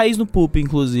tem uma raiz no pulp,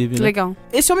 inclusive, né? Legal.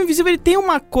 Esse Homem Invisível, ele tem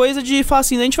uma coisa de falar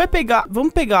assim, a gente vai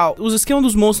vamos pegar os esquemas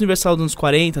dos monstros Universal dos anos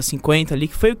 40, 50 ali,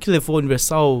 que foi o que levou o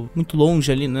Universal muito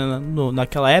longe ali, né,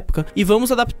 naquela época, e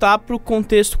vamos adaptar pro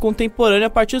contexto contemporâneo a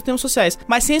partir dos temas sociais.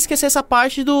 Mas sem esquecer essa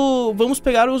parte do vamos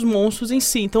pegar os monstros em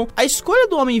si. Então, a escolha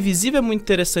do Homem Invisível é muito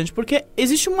interessante, porque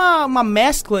existe uma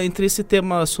mescla entre esse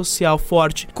tema social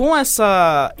forte com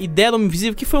essa ideia do Homem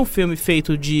Invisível, que foi um filme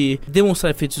feito de demonstrar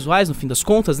efeitos visuais, no fim das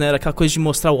contas, né? Era aquela coisa de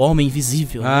mostrar o Homem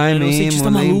Invisível. Era um cientista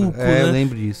maluco, né? Eu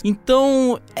lembro disso.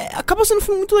 Então, acaba sendo um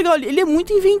filme muito legal. Ele é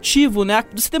muito inventivo, né?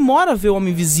 Você demora a ver o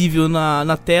Homem Invisível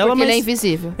na tela, porque mas... ele é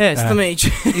invisível.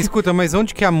 Exatamente. Escuta, mas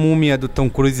onde que a múmia do Tom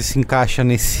Cruise se encaixa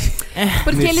nesse...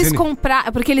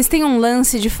 Porque eles têm um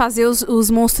lance de fazer os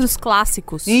monstros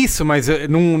clássicos. Isso, mas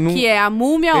não... Que é a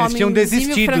múmia, o Homem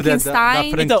Invisível, Frankenstein. Da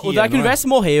franquia, então, o Dark Universe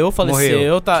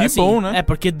faleceu, tá? Que assim, bom, né? É,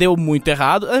 porque deu muito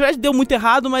errado. Na verdade, deu muito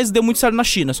errado, mas deu muito certo na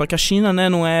China. Só que a China, né,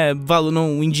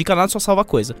 não indica nada, só salva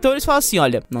coisa. Então eles falam assim,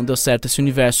 olha, não deu certo esse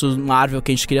universo Marvel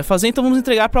que a gente queria fazer, então vamos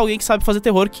entregar pra alguém que sabe fazer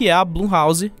terror, que é a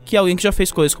Blumhouse, que é alguém que já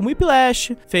fez coisas como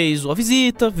Whiplash, fez o A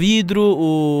Visita, Vidro,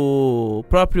 o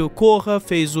próprio Corra,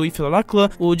 fez o If La Clã,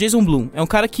 o Jason Blum. É um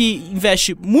cara que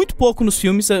investe muito pouco nos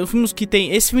filmes,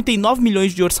 esse filme tem 9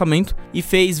 milhões de orçamento e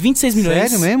fez 26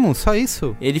 milhões. Sério mesmo? Só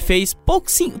isso? Ele fez pouco,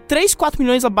 sim, 3, 4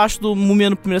 milhões abaixo do Múmia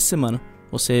na primeira semana.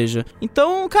 Ou seja,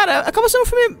 então, cara, acaba sendo um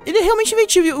filme... Ele é realmente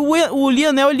inventivo. O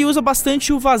Lionel, ele usa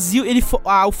bastante o vazio.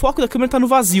 O foco da câmera tá no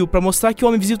vazio, pra mostrar que o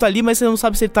Homem Invisível tá ali, mas você não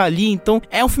sabe se ele tá ali. Então,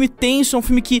 é um filme tenso, é um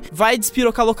filme que vai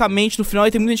despirocar loucamente no final.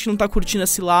 E tem muita gente que não tá curtindo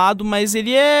esse lado, mas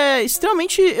ele é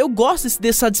extremamente... Eu gosto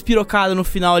dessa despirocada no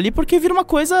final ali, porque vira uma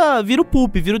coisa... Vira o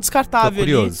pulp, vira o descartável. Tô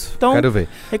curioso. Ali. Então, quero ver.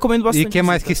 Recomendo bastante. E o que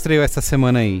mais que estreou essa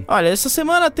semana aí? Olha, essa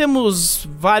semana temos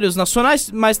vários nacionais,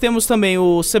 mas temos também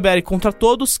o Seberg Contra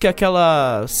Todos, que é aquela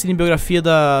cinebiografia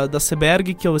da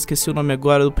Seberg, que eu esqueci o nome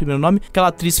agora do primeiro nome, aquela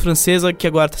atriz francesa que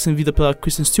agora tá sendo vista pela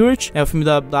Kristen Stewart. É o filme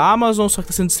da Amazon, só que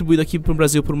tá sendo distribuído aqui pro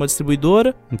Brasil por uma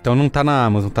distribuidora. Então não tá na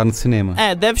Amazon, tá no cinema.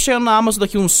 Deve chegar na Amazon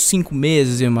daqui uns 5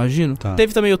 meses, eu imagino. Tá.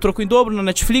 Teve também o Troco em Dobro na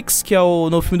Netflix, que é o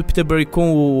novo filme do Peter Berg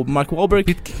com o Mark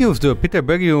Wahlberg. O que os dois? Peter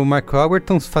Berg e o Mark Wahlberg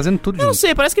estão fazendo tudo junto? Eu não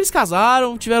sei, parece que eles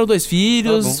casaram, tiveram 2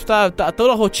 filhos, tá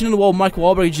toda a rotina do Mark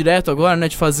Wahlberg direto agora, né,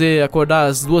 de acordar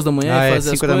às 2 da manhã e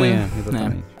fazer 5 da manhã, exatamente.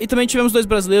 E também tivemos 2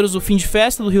 brasileiros, o Fim de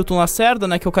Festa, do Hilton Lacerda,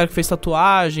 né, que é o cara que fez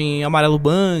tatuagem, amarelo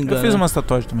banga. Eu fiz umas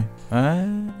tatuagens também.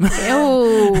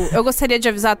 Eu gostaria de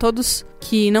avisar a todos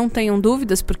que não tenham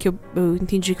dúvidas, porque eu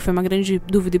entendi que foi uma grande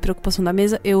dúvida e preocupação da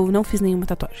mesa. Eu não fiz nenhuma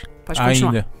tatuagem. Pode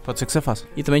continuar. Ainda. Pode ser que você faça.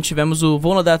 E também tivemos o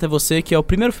Vou Nadar Até Você, que é o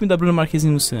primeiro filme da Bruna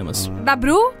Marquezine nos cinemas. Da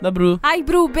Bru? Da Bru. Ai,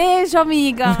 Bru, beijo,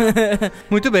 amiga.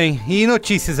 Muito bem. E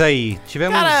notícias aí?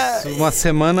 Tivemos uma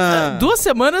semana... 2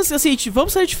 semanas, assim,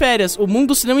 vamos sair de férias. O mundo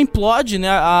do cinema implode,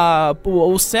 né?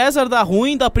 O César dá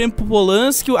ruim, dá prêmio pro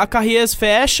Polanski, a Carriers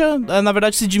fecha, na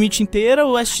verdade se demite noite inteira.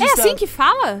 O SX é assim que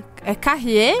fala? É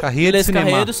Carrier? Carrier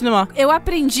do cinema. Eu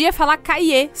aprendi a falar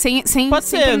Cahier, sem Pode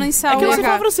ser. pronunciar É que você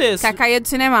fala francês. Cahier do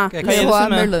cinema. Cahier do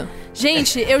cinema.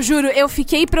 Gente, eu juro, eu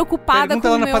fiquei preocupada Pergunta com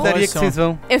lá o na meu... padaria que vocês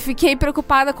vão. Eu fiquei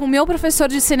preocupada com o meu professor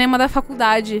de cinema da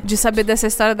faculdade, de saber dessa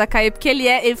história da Cahier, porque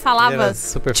ele falava,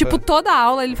 tipo, toda a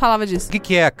aula ele falava disso. O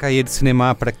que é a Cahier do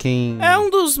cinema pra quem...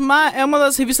 É uma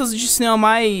das revistas de cinema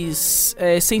mais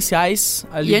essenciais.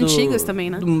 Ali e antigas também,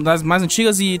 né? Das mais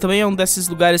antigas, e também é um desses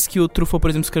lugares que o Truffaut, por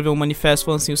exemplo, escreveu um manifesto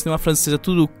falando assim, o cinema francês é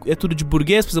tudo de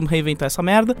burguês, precisamos reinventar essa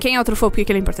merda. Quem é o Truffaut? Por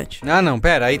que ele é importante? Ah, não,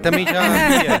 pera, aí também já...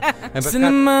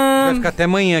 vai ficar até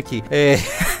amanhã aqui.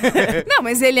 Não,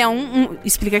 mas ele é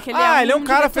explica que ele é ele é um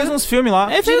cara que fez uns filmes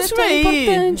lá. Ele fez um filme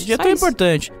aí. Diretor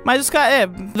importante. Mas os caras,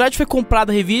 na verdade foi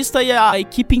comprada a revista e a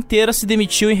equipe inteira se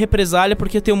demitiu em represália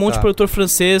porque tem um monte de produtor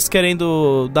francês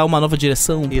querendo dar uma nova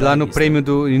direção. E lá no prêmio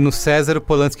no César, o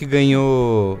Polanski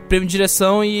ganhou... Prêmio de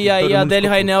direção e aí a Adele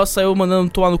Rainel saiu mandando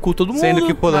tomar no cu todo mundo. Sendo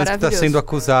que o Polanski tá sendo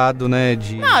acusado, né,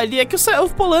 de... Não, é que o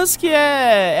Polanski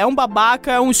é um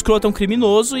babaca, é um escroto, é um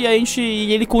criminoso e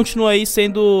ele continua aí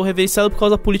sendo reverenciado por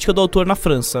causa da política do autor na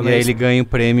França, né? E aí ele ganha o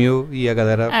prêmio e a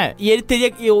galera... E ele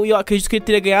teria... Eu acredito que ele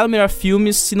teria ganhado o melhor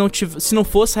filme se não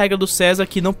fosse a regra do César,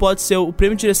 que não pode ser... O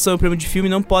prêmio de direção e o prêmio de filme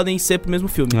não podem ser pro mesmo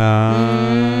filme.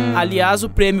 Aliás, o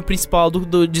prêmio principal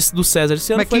do César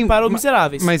esse ano foi para o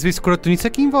Miseráveis. Mas o escroto nisso é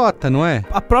quem vota, não é?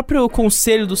 A próprio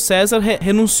conselho do César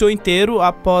renunciou inteiro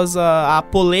após a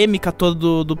polêmica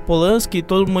toda do Polanski,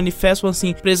 todo o manifesto falando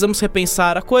assim, precisamos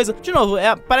repensar a coisa. De novo,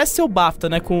 parece ser o BAFTA,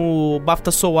 né? Com o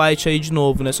BAFTA So White aí de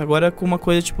novo, né? Só agora com uma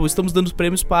coisa, tipo, estamos dando os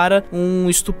prêmios para um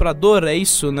estuprador, é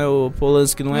isso, né? O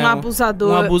Polanski não é... Um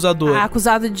abusador. Um abusador.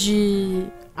 Acusado de...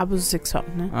 abuso sexual,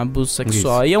 né? Abuso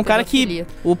sexual. E é um cara que...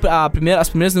 as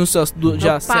primeiras denúncias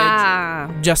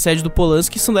de assédio do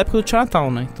Polanski são da época do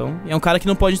Chinatown, né? Então, é um cara que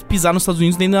não pode pisar nos Estados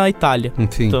Unidos nem na Itália.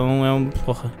 Enfim. Então, é um...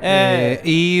 Porra.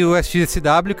 E o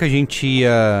SXSW, que a gente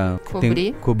ia...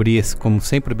 Cobrir, como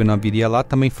sempre, o Benoit iria lá,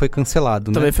 também foi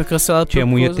cancelado, né? Também foi cancelado.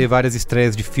 Ia ter várias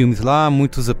estreias de filmes lá,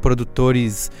 muitos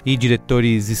produtores e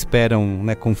diretores esperam,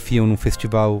 né? Confiam no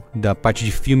festival da parte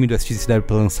de filme do SXSW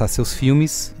pra lançar seus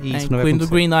filmes. E isso não vai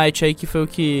acontecer. Green Knight aí, que foi o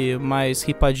que mais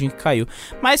ripadinho que caiu.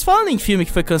 Mas falando em filme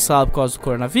que foi cancelado por causa do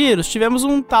coronavírus, tivemos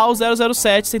um tal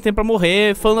 007 Sem Tempo Pra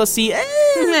Morrer, falando assim...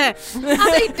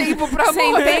 Sem tempo pra morrer.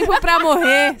 Sem tempo pra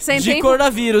morrer. De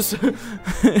coronavírus.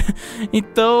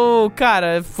 Então,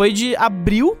 cara, foi de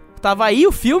abril... Tava aí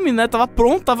o filme, né? Tava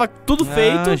pronto, tava tudo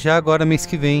feito. Já agora, mês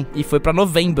que vem. E foi pra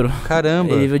novembro.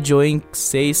 Caramba. Ele adiou em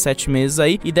 6, 7 meses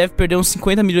aí. E deve perder uns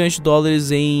 50 milhões de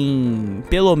dólares em...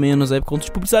 Pelo menos aí, por conta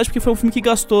de publicidade. Porque foi um filme que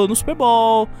gastou no Super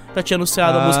Bowl. Já tinha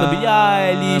anunciado a música da Billie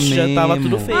Eilish. Já tava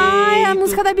tudo feito. A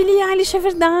música da Billie Eilish, é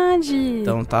verdade.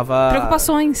 Então tava...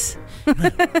 Preocupações.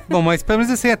 Bom, mas pelo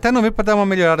menos assim, até novembro pra dar uma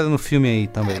melhorada no filme aí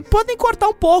também. Podem cortar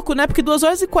um pouco, né? Porque 2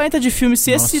 horas e 40 de filme,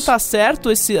 se esse tá certo,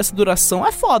 essa duração,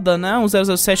 é foda, né? Um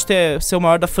 007 ser o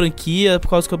maior da franquia, por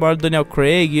causa que é o maior do Daniel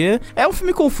Craig. É um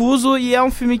filme confuso e é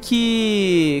um filme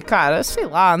que... Cara, sei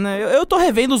lá, né? Eu tô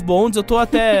revendo os bondes, eu tô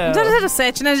até...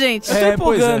 007, né, gente? Eu tô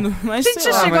empolgando. Mas, a gente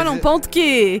já chegou num ponto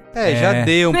que... Já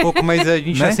deu um pouco, mas a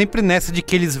gente é sempre nessa de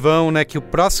que eles vão, né? Que o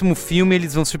próximo filme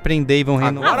eles vão surpreender e vão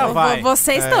renovar. Agora vai.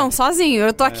 Vocês estão sozinhos.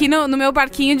 Eu tô aqui no meu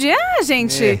barquinho de...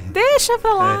 gente, deixa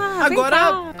pra lá.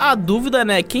 Agora, a dúvida,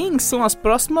 né? Quem são as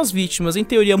próximas vítimas? Em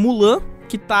teoria, Mulan,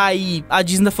 que tá aí, a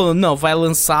Disney tá falando, não, vai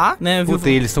lançar, né? Puta,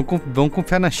 eles vão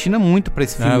confiar na China muito pra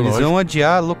esse filme, eles vão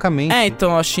adiar loucamente.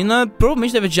 Então, a China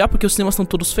provavelmente deve adiar, porque os cinemas estão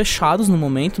todos fechados no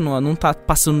momento, não tá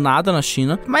passando nada na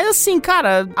China. Mas assim,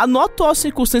 cara, na atual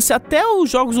circunstância, até os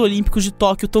Jogos Olímpicos de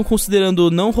Tóquio estão considerando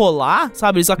não rolar,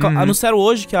 sabe? Eles anunciaram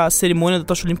hoje que a cerimônia da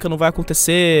tocha olímpica não vai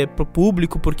acontecer pro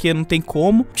público, porque não tem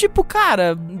como. Tipo,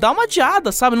 cara, dá uma adiada,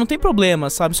 sabe? Não tem problema,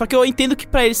 sabe? Só que eu entendo que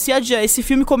pra eles se adiar, esse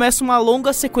filme começa uma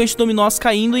longa sequência de dominós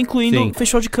caindo, incluindo o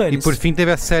Festival de Cannes. E por fim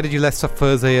teve a série de Last of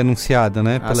Us aí anunciada,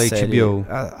 né? Pela HBO.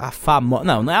 A famosa...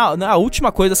 Não é a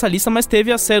última coisa dessa lista, mas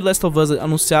teve a série Last of Us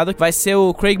anunciada. Vai ser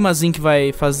o Craig Mazin que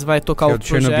vai tocar o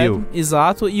projeto. Chernobyl.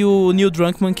 Exato. E o Neil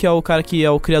Druckmann, que é o cara que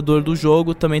é o criador do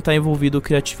jogo, também tá envolvido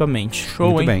criativamente. Show,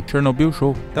 muito hein? Bem. Chernobyl,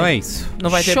 show. Então é isso. Não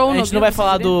vai ter, a gente não vai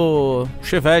falar do...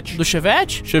 Chevette. Do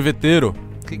Chevette? Cheveteiro.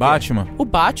 Batman. O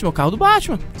Batman, o carro do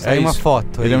Batman. É uma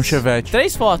foto. Ele é um Chevette.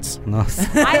 3 fotos. Nossa.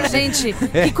 Ai, gente,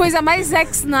 que coisa mais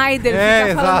Zack Snyder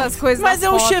ficar falando as coisas. Mas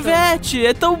é um Chevette,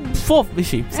 é tão fofo.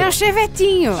 Enfim. É um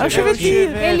Chevetinho. É um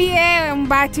Chevetinho. Ele é um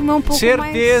Batman um pouco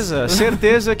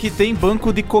Certeza que tem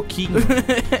banco de coquinho.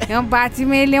 É um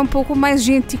Batman, ele é um pouco mais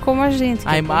gente como a gente.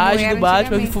 A imagem do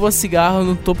Batman que fuma cigarro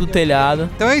no topo do telhado.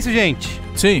 Então é isso, gente.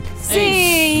 Sim.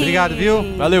 Sim. Obrigado,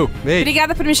 viu? Valeu. Beijo.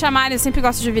 Obrigada por me chamarem, eu sempre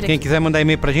gosto de vir aqui. Quem quiser mandar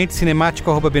e-mail pra gente,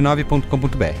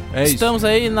 cinemático@b9.com.br. É isso. Estamos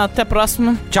aí, até a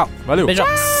próxima. Tchau. Valeu. Beijão.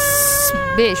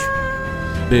 Beijo.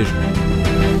 Beijo.